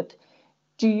begin with,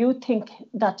 do you think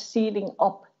that sealing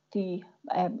up the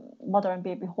mother and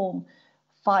baby home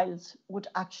files would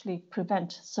actually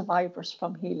prevent survivors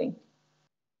from healing?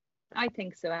 I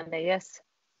think so, Anna, yes.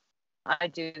 I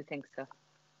do think so.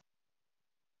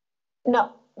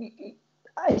 Now,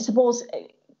 I suppose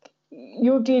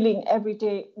you're dealing every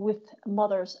day with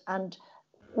mothers, and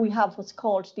we have what's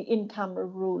called the in-camera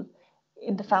rule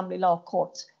in the family law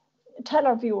courts. Tell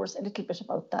our viewers a little bit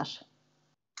about that.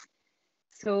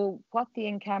 So what the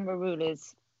in-camera rule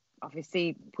is,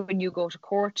 obviously, when you go to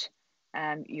court,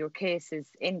 your case is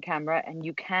in camera and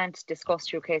you can't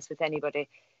discuss your case with anybody.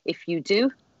 If you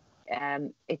do,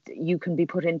 you can be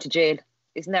put into jail.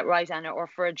 Isn't that right, Anna? Or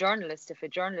for a journalist, if a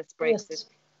journalist breaks it,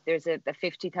 there's a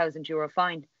 €50,000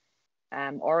 fine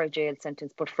or a jail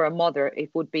sentence. But for a mother, it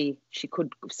would be, she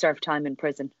could serve time in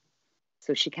prison.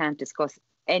 So she can't discuss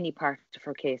any part of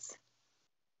her case.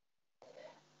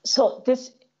 So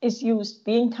this is used,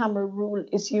 the in-camera rule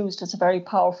is used as a very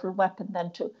powerful weapon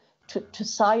then to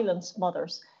silence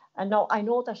mothers. And now I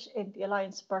know that in the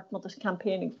Alliance of Birthmothers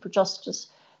Campaigning for Justice,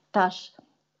 that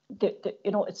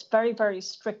it's very, very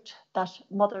strict that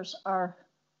mothers are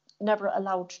never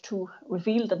allowed to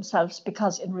reveal themselves,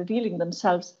 because in revealing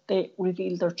themselves, they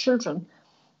reveal their children.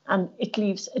 And it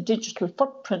leaves a digital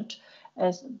footprint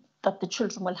that the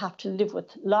children will have to live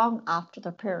with long after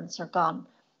their parents are gone.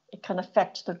 It can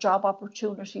affect their job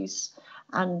opportunities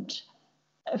and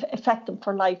affect them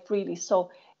for life, really.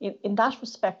 So in that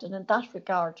respect and in that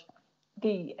regard,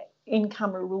 the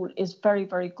in-camera rule is very,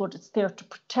 very good. It's there to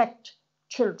protect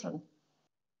children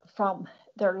from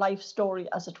their life story,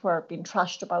 as it were, being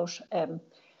trashed about.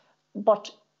 But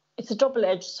it's a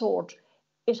double-edged sword.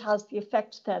 It has the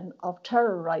effect then of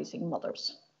terrorising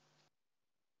mothers.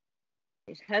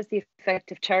 It has the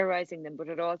effect of terrorising them, but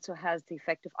it also has the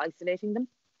effect of isolating them.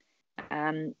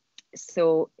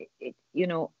 So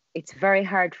it's very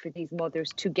hard for these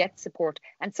mothers to get support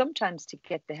and sometimes to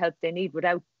get the help they need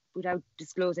without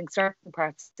disclosing certain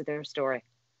parts of their story.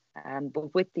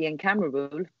 But with the in-camera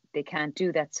rule, they can't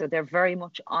do that. So they're very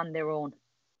much on their own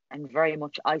and very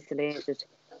much isolated.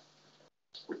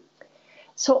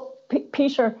 So,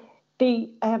 Peter,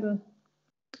 the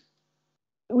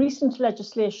recent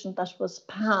legislation that was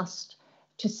passed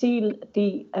to seal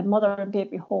the mother and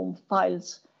baby home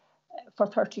files for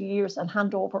 30 years and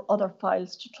hand over other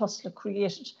files to Tusla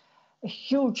created a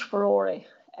huge furore.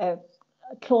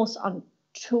 Close on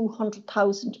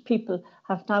 200,000 people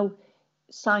have now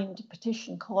signed a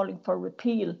petition calling for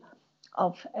repeal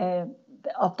of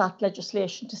that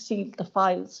legislation to seal the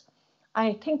files.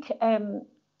 I think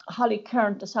Holly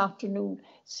Kern this afternoon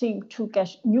seemed to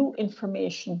get new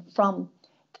information from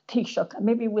the Taoiseach, and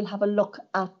maybe we'll have a look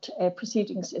at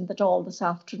proceedings in the Dáil this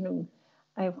afternoon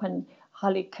when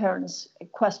Holly Kearns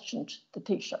questioned the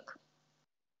Taoiseach.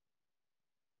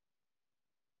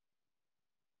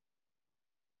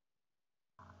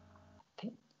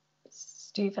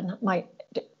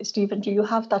 Stephen, do you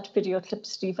have that video clip,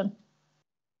 Stephen?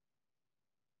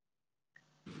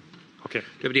 Okay.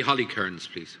 Deputy Holly Kearns,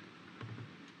 please.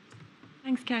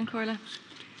 Thanks, Ceann Comhairle.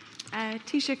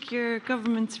 Taoiseach, your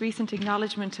government's recent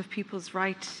acknowledgement of people's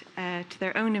right to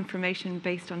their own information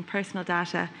based on personal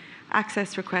data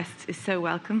access requests is so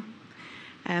welcome.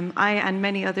 I and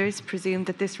many others presume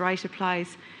that this right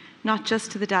applies not just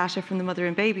to the data from the Mother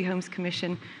and Baby Homes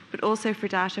Commission, but also for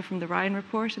data from the Ryan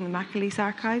Report and the McAleese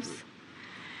archives.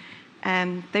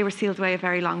 They were sealed away a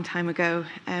very long time ago.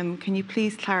 Can you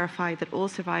please clarify that all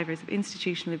survivors of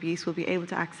institutional abuse will be able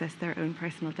to access their own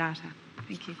personal data?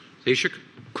 Thank you. Taoiseach.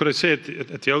 Could I say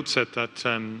at the outset that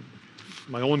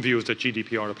my own view is that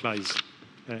GDPR applies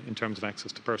in terms of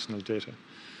access to personal data.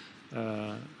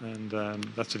 And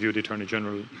that's the view of the Attorney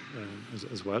General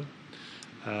as well.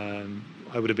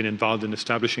 I would have been involved in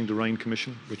establishing the Ryan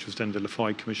Commission, which was then the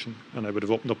Laffoy Commission, and I would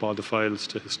have opened up all the files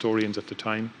to historians at the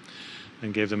time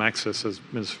and gave them access as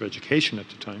Minister for Education at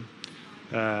the time.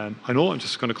 I know I'm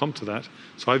just going to come to that,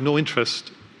 so I have no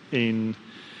interest in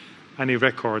any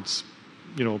records,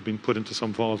 being put into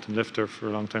some vault and left there for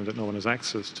a long time that no one has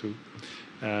access to.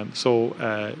 So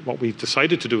what we've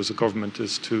decided to do as a government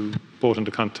is to, both in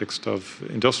the context of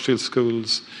industrial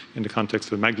schools, in the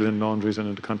context of Magdalene laundries and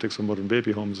in the context of mother and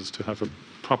baby homes, is to have a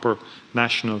proper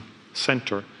national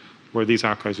centre where these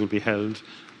archives will be held,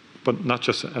 but not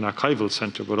just an archival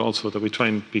centre, but also that we try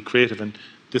and be creative, and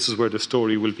this is where the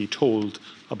story will be told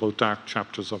about dark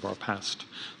chapters of our past.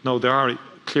 Now, there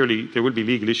will be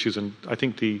legal issues, and I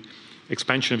think the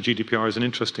expansion of GDPR is an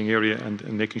interesting area, and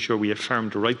making sure we affirm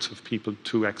the rights of people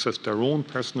to access their own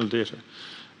personal data,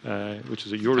 which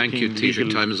is a European legal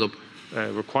time is up.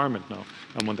 Requirement now,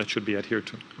 and one that should be adhered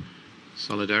to.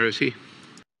 Solidarity.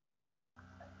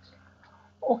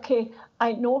 Okay,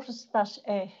 I noticed that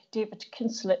David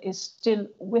Kinsella is still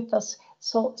with us.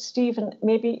 So, Stephen,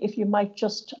 maybe if you might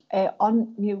just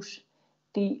unmute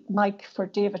the mic for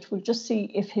David. We'll just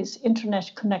see if his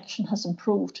internet connection has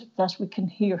improved, that we can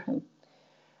hear him.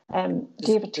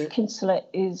 David Kinsella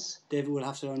is... David will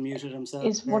have to unmute it himself.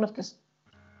 Is one of the...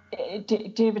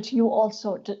 David, you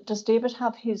also... Does David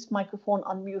have his microphone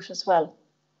on mute as well?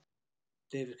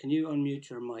 David, can you unmute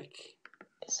your mic?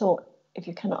 So, if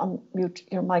you can unmute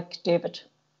your mic, David.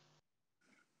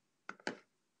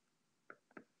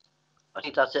 I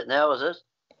think that's it now, is it?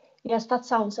 Yes, that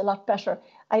sounds a lot better.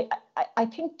 I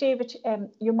think, David,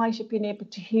 you might have been able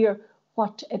to hear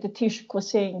what the Taoiseach was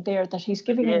saying there, that he's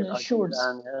giving an assurance.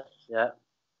 Yeah.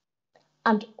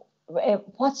 And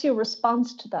what's your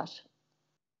response to that?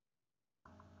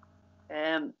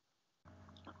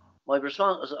 My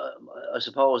response, I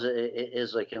suppose,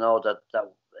 is like, that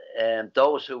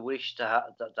those who wish to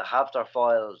have their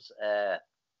files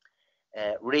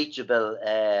reachable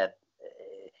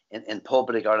in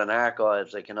public or in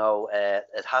archives, it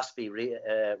has to be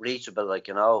reachable.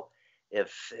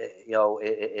 If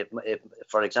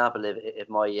for example, if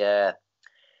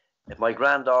my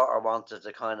granddaughter wanted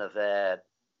to kind of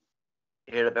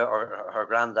hear about her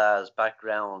granddad's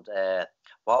background,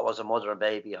 what was a mother and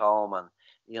baby home, and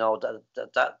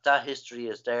that history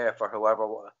is there for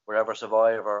wherever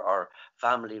survivor or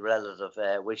family relative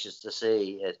wishes to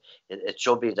see it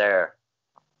should be there.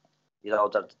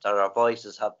 That our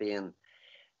voices have been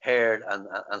heard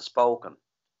and spoken.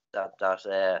 That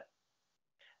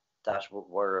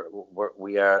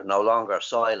we are no longer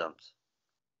silent.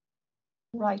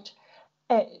 Right,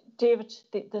 David.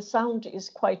 The sound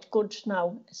is quite good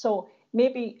now, so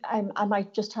maybe I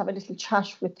might just have a little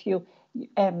chat with you.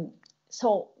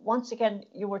 So once again,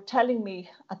 you were telling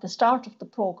me at the start of the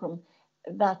programme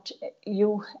that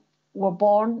you were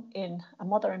born in a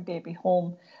mother and baby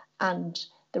home, and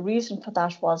the reason for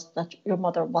that was that your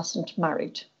mother wasn't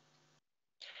married.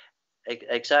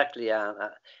 Exactly, and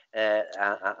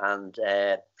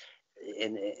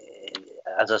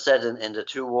as I said, in the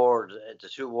two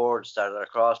words that are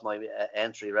across my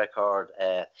entry record,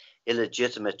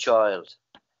 illegitimate child.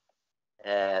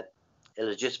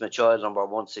 Illegitimate child number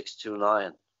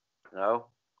 1629,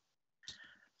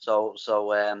 So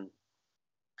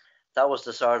that was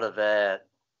the sort of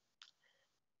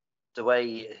the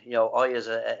way I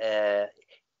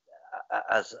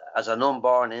as an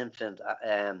unborn infant,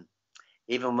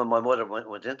 even when my mother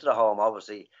went into the home,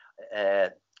 obviously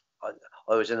I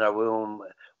was in her womb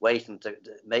waiting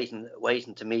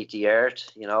to meet the earth,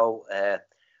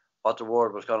 what the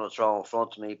world was going to throw in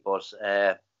front of me, but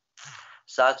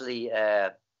sadly,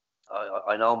 I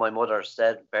know my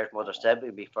birth mother stayed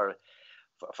with me for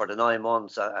the 9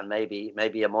 months and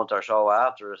maybe a month or so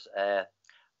after us.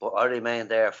 But I remained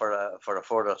there for a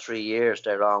further 3 years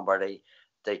thereon, where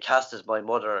they casted my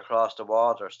mother across the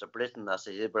waters to Britain, as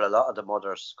they did with a lot of the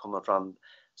mothers coming from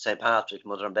St. Patrick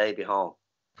Mother and Baby Home.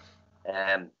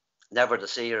 Never to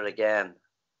see her again.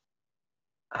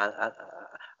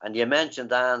 And you mentioned,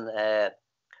 Dan,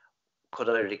 could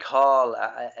I recall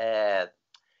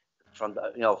from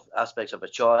aspects of a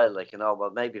child, like,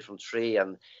 well, maybe from 3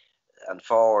 and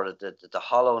forward, the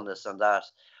hollowness and that.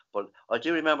 But I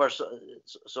do remember some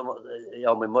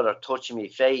my mother touching my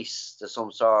face to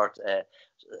some sort, a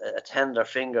tender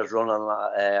fingers running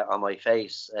on my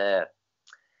face. That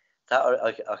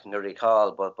I can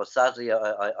recall, but sadly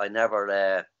I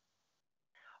never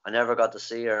got to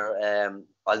see her.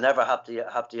 I'll never have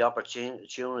the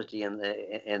opportunity in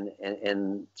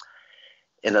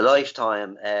a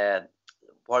lifetime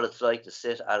what it's like to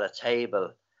sit at a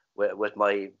table with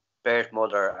my birth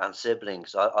mother and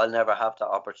siblings. I'll never have that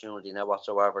opportunity now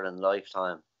whatsoever in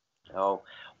lifetime.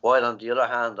 While on the other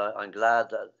hand, I'm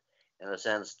glad that, in a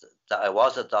sense, that I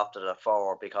was adopted at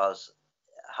 4, because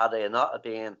had I not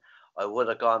been, I would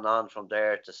have gone on from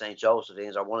there to St.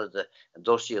 Josephine's or one of the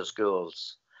industrial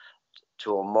schools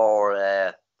to a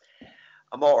more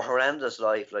horrendous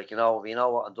life. Like, we know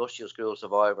what industrial school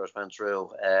survivors went through.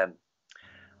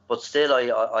 But still,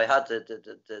 I had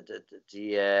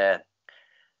the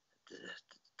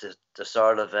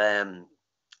sort of the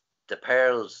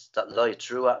pearls that lie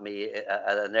through at me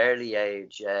at an early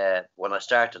age. When I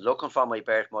started looking for my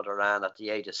birth mother, Anne, at the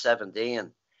age of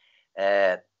 17,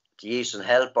 the Eastern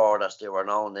Health Board, as they were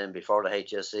known then before the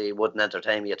HSE, wouldn't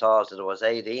entertain me at all till I was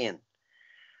 18.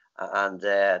 And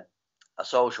a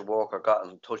social worker got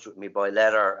in touch with me by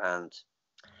letter, and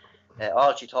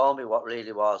all she told me what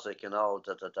really was, like,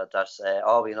 that's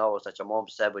all we know is that your mum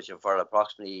stayed with you for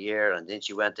approximately a year, and then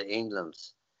she went to England.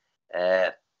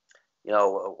 Whereas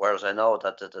I know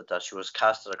that she was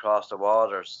casted across the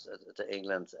waters to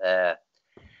England, and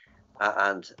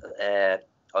I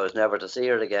was never to see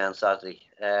her again, sadly.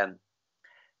 And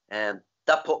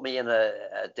that put me in a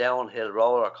downhill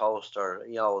roller coaster,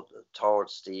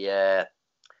 towards the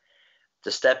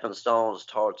stepping stones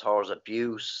towards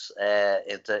abuse,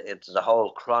 into the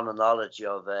whole chronology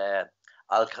of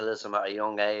alcoholism at a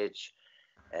young age.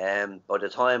 By the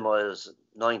time I was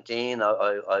 19,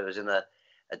 I was in a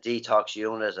detox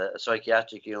unit, a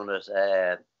psychiatric unit,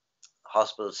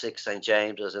 Hospital 6 St.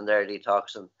 James's, in there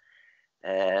detoxing.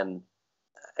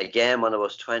 Again, when I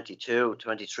was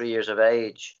 23 years of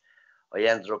age, I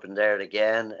ended up in there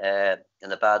again,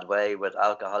 in a bad way, with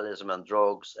alcoholism and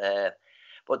drugs.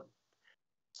 But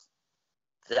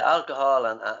the alcohol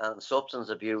and substance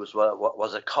abuse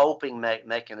was a coping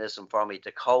mechanism for me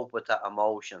to cope with that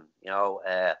emotion.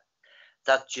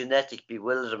 That genetic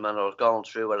bewilderment I was going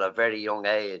through at a very young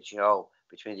age,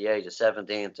 between the age of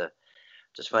 17 to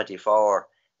 24.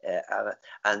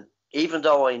 And even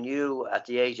though I knew at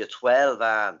the age of 12,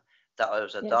 Anne, that I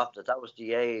was adopted, that was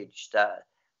the age that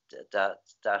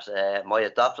my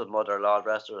adopted mother, Lord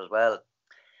rest her as well,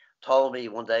 told me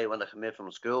one day when I came in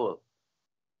from school,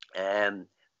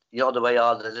 the way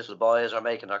all the little boys are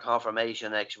making their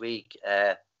confirmation next week,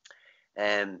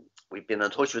 we've been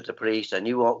in touch with the priest, and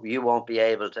you will not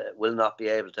be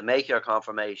able to make your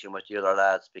confirmation with the other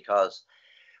lads, because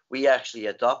we actually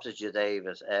adopted you,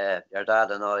 David. Your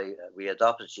dad and I, we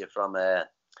adopted you from a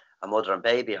mother and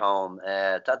baby home.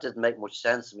 That didn't make much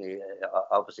sense to me,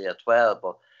 obviously at 12,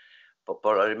 but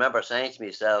I remember saying to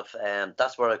myself,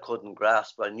 that's where I couldn't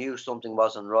grasp. I knew something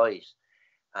wasn't right.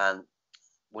 And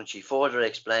when she further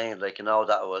explained, that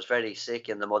I was very sick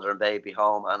in the mother and baby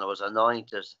home, and I was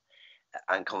anointed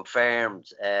and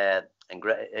confirmed that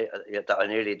I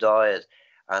nearly died,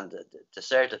 and the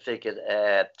certificate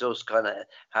does kind of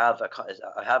have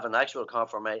I have an actual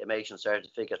confirmation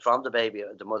certificate from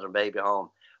the mother and baby home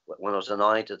when I was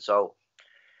anointed. So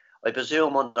I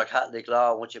presume under Catholic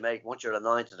law, once you're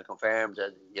anointed and confirmed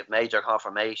that you've made your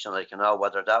confirmation,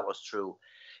 whether that was through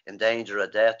in danger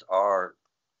of death or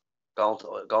going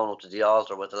up to the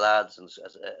altar with the lads, and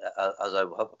as I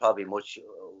probably much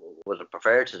would have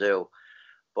preferred to do.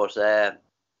 But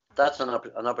that's an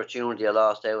opportunity I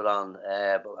lost out on.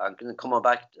 But I'm coming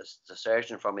back to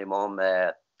searching for my mum,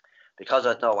 because I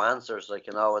had no answers. At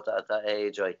that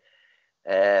age,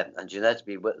 and genetic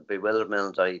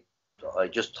bewilderment, I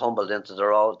just tumbled into the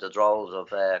roles of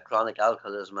chronic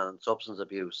alcoholism and substance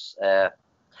abuse.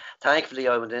 Thankfully,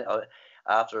 I went in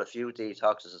after a few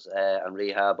detoxes and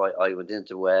rehab. I went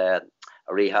into a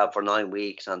rehab for 9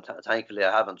 weeks, and thankfully,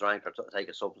 I haven't drank or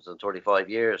taken substance in 35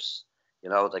 years.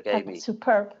 That gave me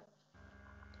superb.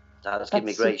 That's given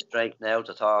me great strength now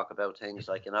to talk about things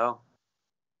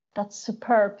That's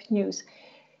superb news.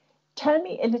 Tell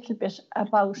me a little bit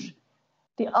about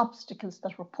the obstacles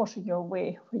that were put in your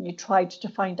way when you tried to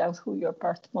find out who your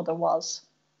birth mother was?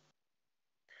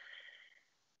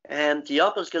 The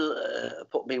obstacle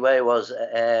put me way was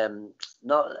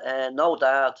no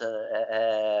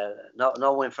data,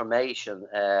 no information,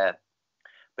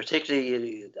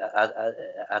 particularly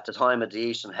at the time of the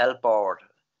Eastern Health Board,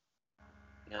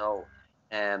 you know,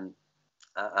 and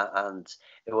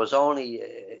it was only,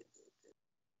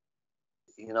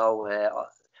 you know,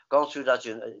 going through that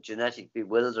genetic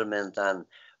bewilderment and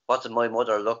what did my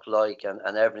mother look like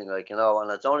and everything, like, you know, and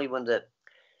it's only when the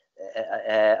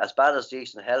as bad as the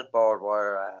Eastern Health Board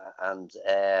were, and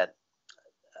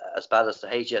as bad as the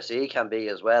HSE can be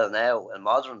as well now in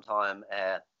modern time,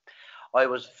 I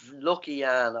was lucky,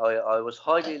 and I was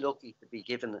highly lucky to be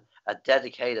given a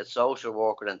dedicated social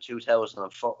worker in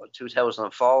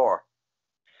 2004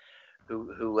 who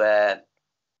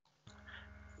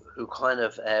kind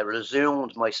of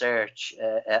resumed my search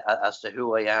as to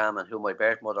who I am and who my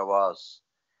birth mother was.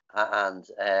 And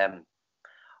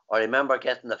I remember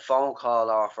getting a phone call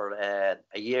off her a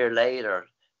year later.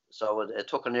 So it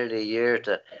took nearly a year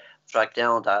to track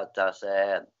down that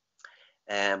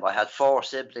I had 4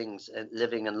 siblings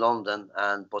living in London,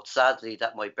 but sadly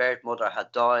that my birth mother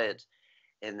had died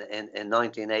in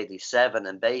 1987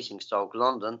 in Basingstoke,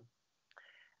 London.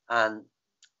 And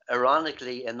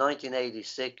ironically, in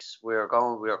 1986, we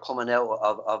were coming out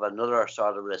of another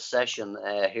sort of recession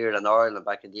here in Ireland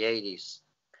back in the 80s,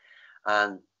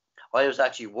 and I was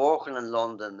actually working in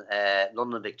London,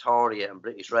 London Victoria and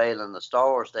British Rail in the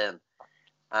stores then.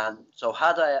 And so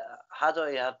had I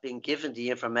have been given the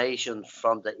information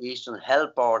from the Eastern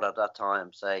Health Board at that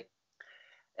time, say,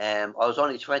 I was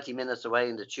only 20 minutes away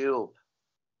in the tube,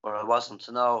 but I wasn't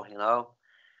to know, you know.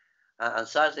 And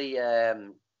sadly, I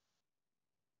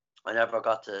never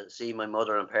got to see my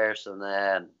mother in person,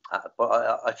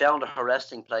 but I found her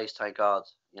resting place, thank God,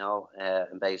 you know,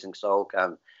 in Basingstoke,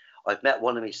 and I've met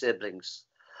one of my siblings,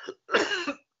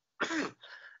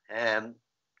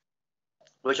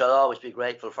 which I'll always be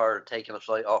grateful for, taking a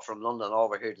flight off from London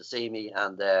over here to see me.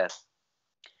 And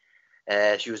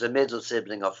she was a middle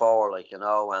sibling of 4, like, you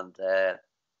know, and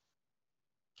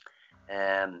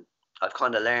I've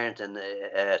kind of learned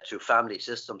through family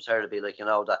systems therapy, like, you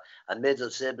know, that a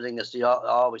middle sibling is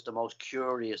always the most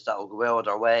curious, that will go out of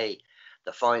their way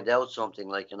to find out something,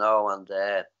 like, you know. And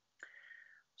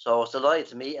so I was delighted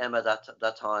to meet Emma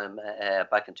that time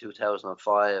back in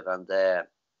 2005. And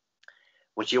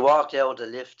when she walked out of the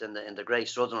lift in the Great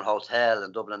Southern Hotel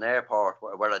in Dublin Airport,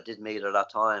 where I did meet her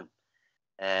that time,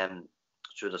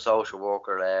 through the social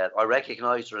worker, I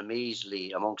recognised her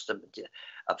immediately amongst a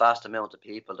vast amount of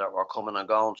people that were coming and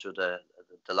going through the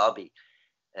lobby.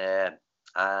 And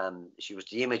she was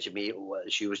the image of me.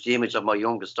 She was the image of my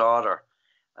youngest daughter,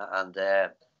 and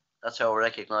that's how I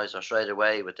recognised her straight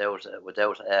away without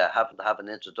having to have an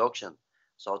introduction,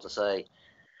 so to say.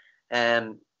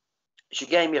 She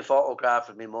gave me a photograph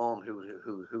of my mum,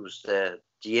 who's the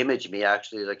image of me,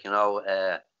 actually, like, you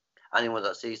know. Anyone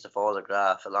that sees the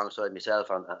photograph alongside myself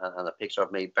and a picture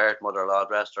of me birth mother, Lord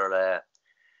rest her,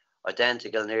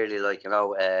 identical nearly, like, you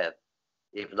know,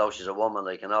 even though she's a woman,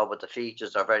 like, you know, but the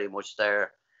features are very much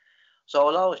there. So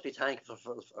I'll always be thankful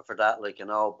for that, like, you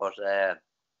know. But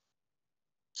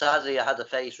sadly, I had to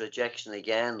face rejection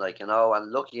again, like, you know, and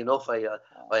lucky enough, I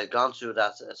had gone through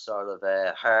that sort of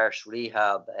harsh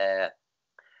rehab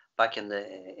back in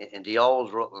the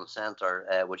old Rutland Centre,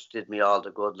 which did me all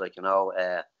the good, like, you know,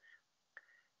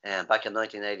 back in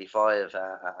 1985,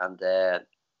 and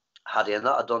had I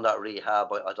not done that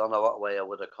rehab, I don't know what way I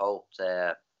would have coped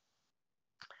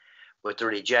with the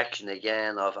rejection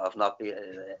again of not being.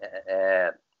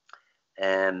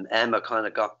 Emma kind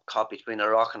of got caught between a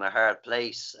rock and a hard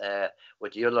place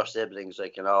with the other siblings,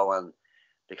 like, you know, and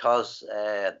because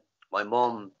my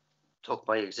mum took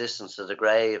my existence to the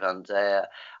grave, and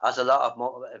as a lot of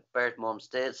birth mums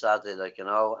did, sadly, like, you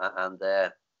know,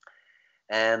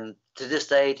 and to this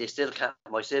day,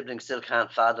 my siblings still can't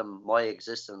fathom my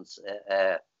existence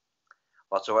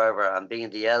whatsoever, and being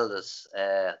the eldest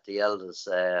of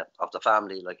the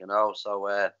family, like, you know. So,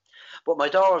 but my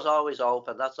door's always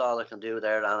open. That's all I can do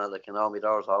there, Anna. Like, you know, my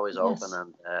door's always open,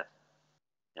 and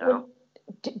you know. Well,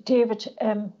 David,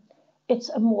 it's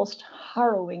a most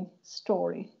harrowing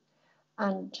story,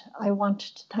 and I want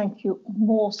to thank you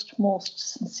most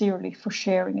sincerely for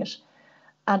sharing it.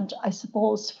 And I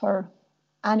suppose for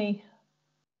any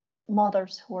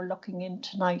mothers who are looking in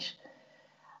tonight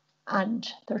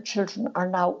and their children are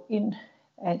now in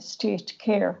state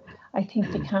care, I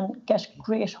think they can get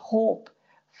great hope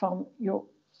from you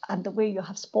and the way you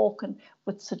have spoken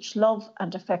with such love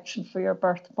and affection for your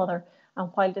birth mother. And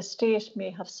while the state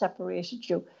may have separated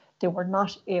you, they were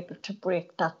not able to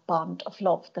break that bond of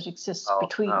love that exists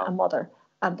between a mother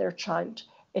and their child.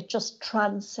 It just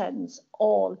transcends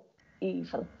all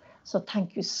evil. So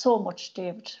thank you so much,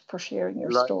 David, for sharing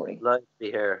your story. Like to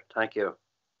be here. Thank you.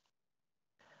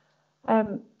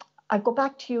 I go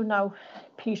back to you now,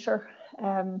 Peter.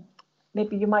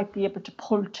 Maybe you might be able to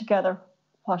pull together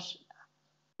what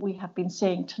we have been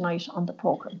saying tonight on the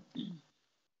programme.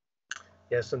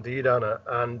 Yes, indeed, Anna.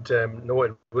 And no,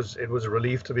 it was a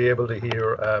relief to be able to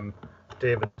hear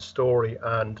David's story.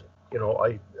 And you know,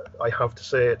 I have to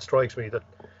say, it strikes me that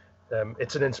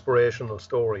it's an inspirational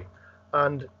story.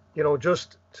 And you know,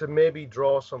 just to maybe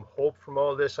draw some hope from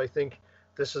all this, I think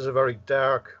this is a very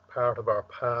dark part of our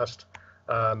past.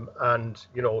 And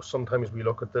you know, sometimes we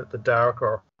look at the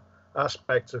darker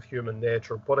aspects of human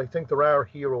nature, but I think there are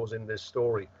heroes in this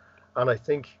story. And I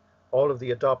think all of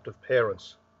the adoptive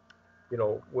parents, you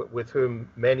know, with whom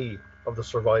many of the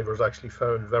survivors actually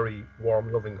found very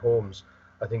warm, loving homes,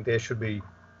 I think they should be,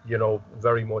 you know,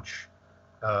 very much,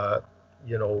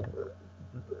 you know,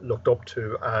 looked up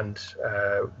to, and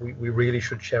we really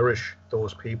should cherish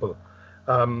those people.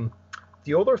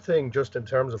 The other thing, just in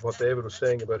terms of what David was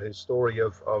saying about his story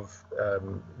of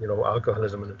you know,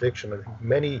 alcoholism and addiction, I think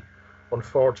many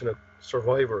unfortunate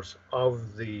survivors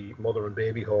of the mother and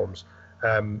baby homes,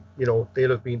 you know, they'll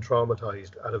have been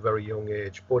traumatized at a very young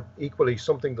age. But equally,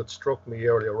 something that struck me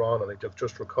earlier on, and I've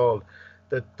just recalled,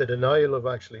 that the denial of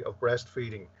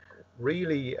breastfeeding,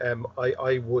 really,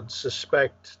 I would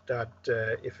suspect that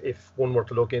if one were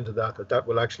to look into that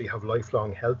will actually have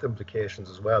lifelong health implications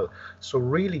as well. So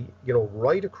really, you know,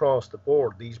 right across the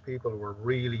board, these people were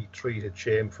really treated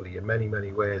shamefully in many,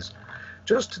 many ways.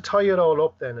 Just to tie it all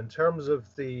up then, in terms of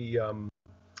the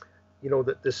you know,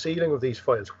 the sealing of these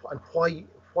files, and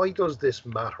why does this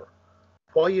matter?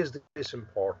 Why is this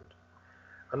important?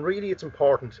 And really, it's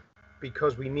important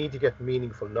because we need to get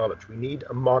meaningful knowledge. We need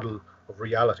a model of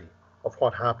reality of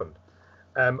what happened.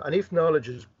 And if knowledge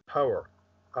is power,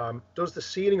 does the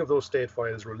sealing of those state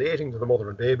files relating to the mother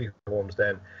and baby homes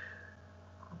then,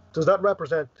 does that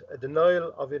represent a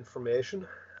denial of information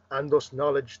and thus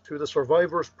knowledge to the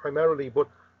survivors primarily,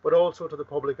 but also to the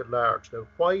public at large? Now,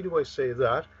 why do I say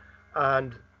that?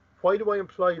 And why do I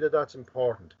imply that that's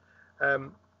important?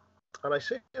 And I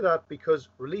say that because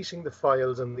releasing the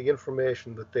files and the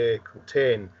information that they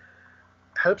contain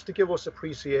helps to give us an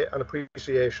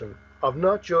appreciation of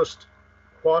not just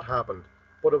what happened,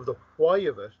 but of the why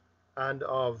of it and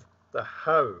of the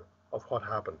how of what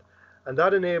happened. And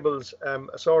that enables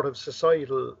a sort of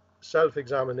societal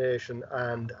self-examination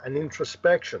and an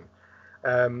introspection.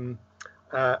 And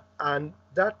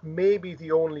that may be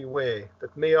the only way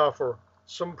that may offer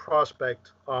some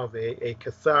prospect of a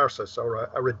catharsis or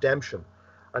a redemption.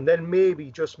 And then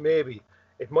maybe, just maybe,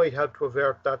 it might help to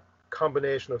avert that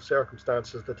combination of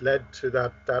circumstances that led to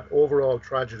that overall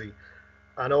tragedy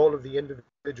and all of the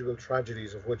individual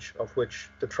tragedies of which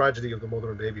the tragedy of the mother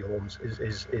and baby homes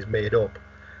is made up.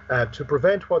 To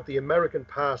prevent what the American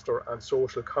pastor and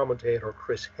social commentator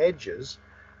Chris Hedges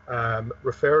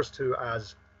refers to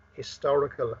as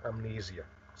historical amnesia.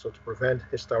 So to prevent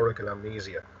historical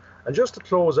amnesia. And just to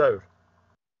close out,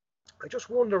 I just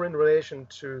wonder, in relation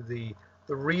to the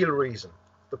real reason,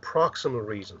 the proximal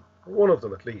reason, one of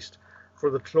them at least, for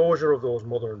the closure of those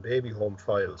mother and baby home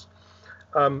files.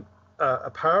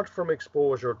 Apart from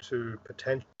exposure to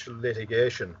potential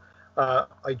litigation,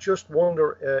 I just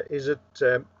wonder, is it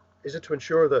to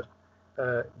ensure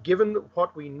that, given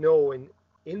what we know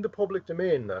in the public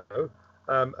domain now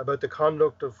about the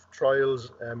conduct of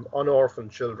trials on orphan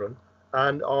children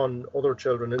and on other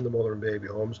children in the mother and baby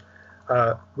homes,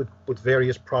 with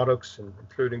various products,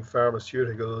 including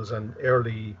pharmaceuticals and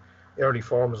early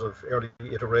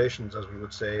iterations, as we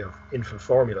would say, of infant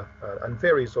formula and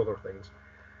various other things,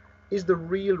 is the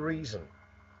real reason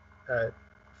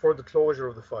for the closure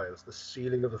of the files, the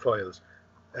sealing of the files,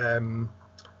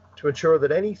 to ensure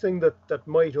that anything that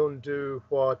might undo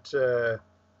what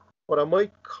I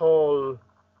might call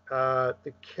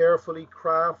the carefully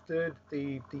crafted,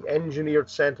 the engineered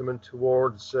sentiment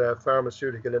towards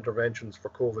pharmaceutical interventions for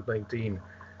COVID-19,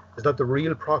 is that the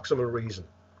real proximal reason?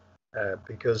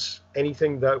 Because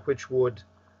anything that which would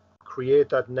create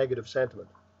that negative sentiment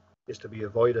is to be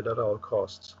avoided at all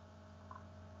costs.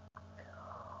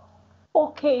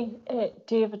 Okay,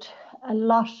 David, a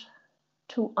lot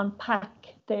to unpack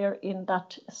there in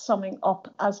that summing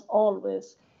up, as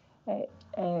always.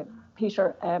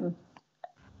 Peter,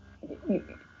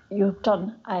 you've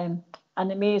done an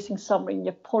amazing summary, and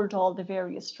you've pulled all the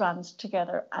various strands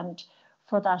together, and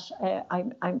for that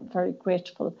I'm very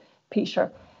grateful, Peter.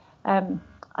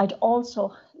 I'd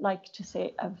also like to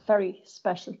say a very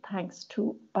special thanks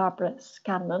to Barbara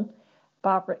Scanlon.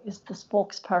 Barbara is the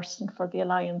spokesperson for the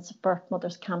Alliance of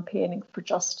Birthmothers Campaigning for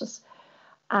Justice,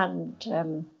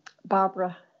 and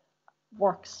Barbara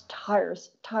works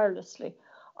tirelessly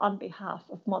on behalf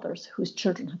of mothers whose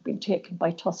children have been taken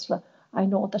by Tusla. I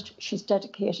know that she's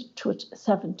dedicated to it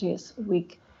 7 days a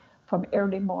week, from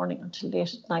early morning until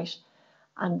late at night.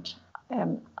 And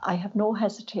I have no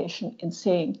hesitation in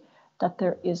saying that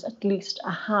there is at least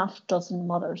a half dozen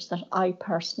mothers that I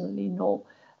personally know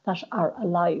that are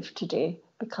alive today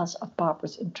because of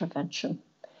Barbara's intervention.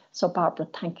 So Barbara,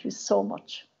 thank you so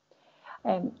much.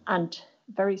 And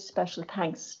very special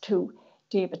thanks to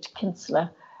David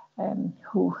Kinsella,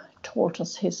 who told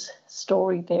us his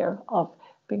story there of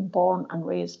being born and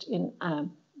raised in a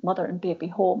mother and baby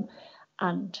home,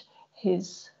 and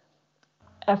his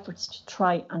efforts to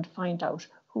try and find out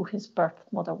who his birth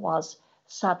mother was,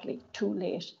 sadly too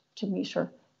late to meet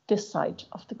her this side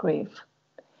of the grave.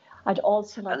 I'd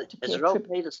also like to pay tribute. Is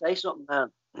it okay to say something,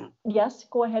 man? Yes,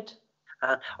 go ahead.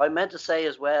 I meant to say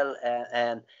as well,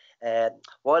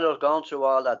 while I was going through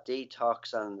all that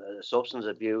detox and substance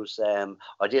abuse,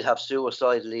 I did have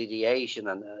suicidal ideation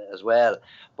and as well.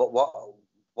 But what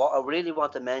I really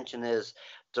want to mention is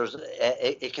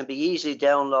it can be easily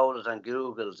downloaded and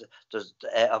Googled.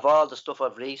 Of all the stuff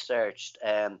I've researched,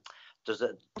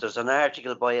 there's an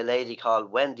article by a lady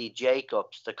called Wendy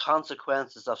Jacobs, The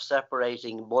Consequences of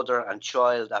Separating Mother and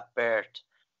Child at Birth.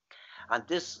 And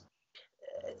this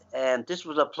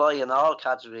would apply in all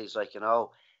categories, like,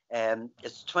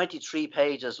 it's 23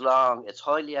 pages long. It's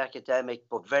highly academic,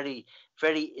 but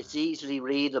it's easily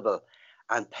readable.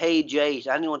 And page 8,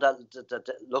 anyone that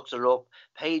looks her up,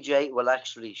 page 8 will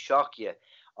actually shock you.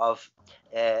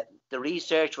 The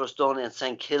research was done in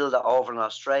St Kilda over in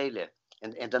Australia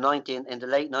in the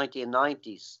late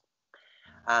 1990s,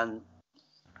 and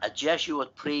a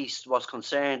Jesuit priest was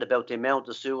concerned about the amount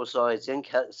of suicides in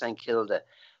St Kilda.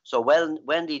 So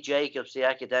Wendy Jacobs, the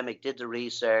academic, did the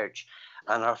research,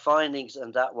 and her findings,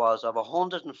 and that was of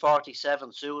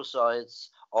 147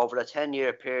 suicides over a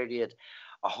 10-year period,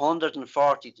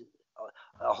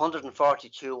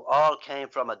 142 all came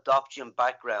from adoption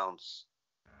backgrounds.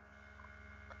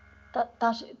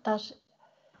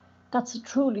 That's a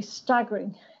truly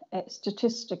staggering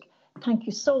statistic. Thank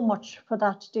you so much for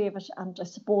that, David, and I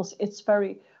suppose it's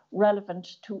very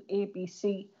relevant to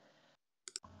ABC.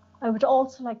 I would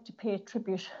also like to pay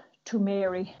tribute to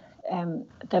Mary,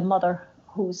 the mother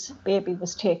whose baby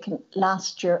was taken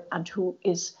last year and who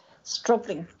is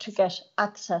struggling to get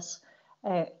access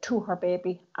to her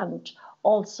baby, and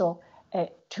also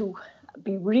to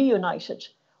be reunited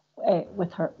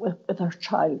with her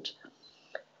child.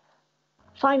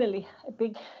 Finally, a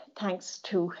big thanks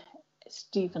to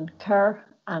Stephen Kerr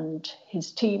and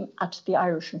his team at the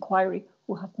Irish Inquiry,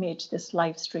 who have made this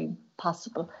live stream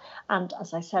possible. And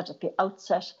as I said at the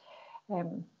outset,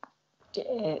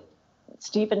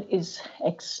 Stephen is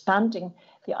expanding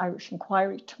the Irish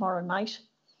Inquiry tomorrow night.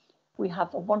 We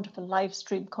have a wonderful live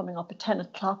stream coming up at 10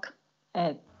 o'clock.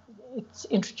 It's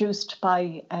introduced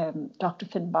by Dr.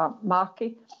 Finn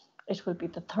Markey. It will be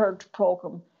the third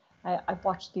programme. I've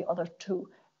watched the other two,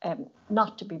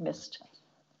 not to be missed.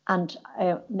 And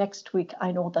next week,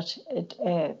 I know that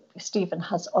Stephen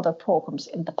has other programmes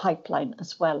in the pipeline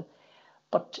as well.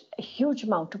 But a huge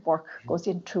amount of work goes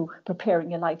into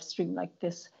preparing a live stream like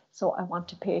this. So I want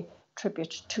to pay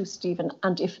tribute to Stephen.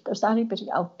 And if there's anybody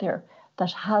out there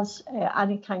that has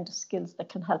any kind of skills that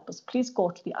can help us, please go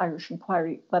to the Irish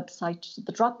Inquiry website, to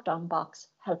the drop-down box,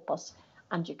 help us,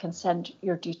 and you can send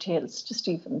your details to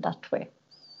Stephen that way.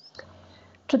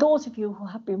 To those of you who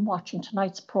have been watching,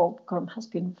 tonight's programme has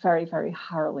been very, very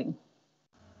harrowing.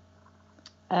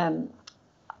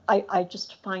 I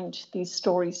just find these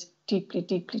stories deeply,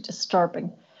 deeply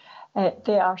disturbing.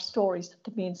 They are stories that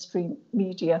the mainstream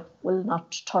media will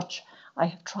not touch. I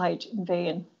have tried in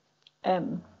vain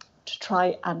to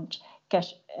try and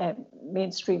get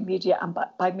mainstream media, and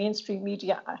by mainstream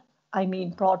media, I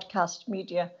mean broadcast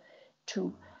media,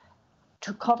 to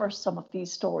cover some of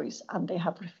these stories, and they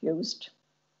have refused.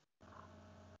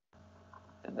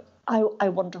 I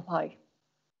wonder why.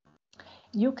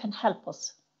 You can help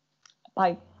us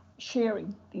by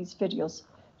sharing these videos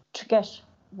to get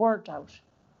word out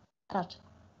that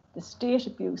the state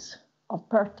abuse of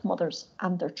birth mothers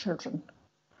and their children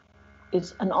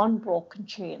is an unbroken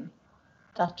chain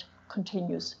that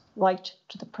continues right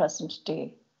to the present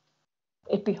day.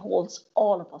 It beholds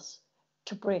all of us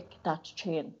to break that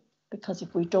chain, because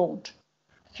if we don't,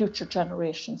 future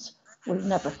generations will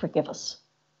never forgive us.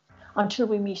 Until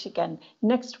we meet again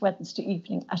next Wednesday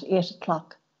evening at 8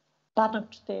 o'clock,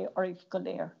 Banach de or if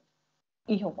Galer,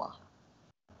 Ihawa.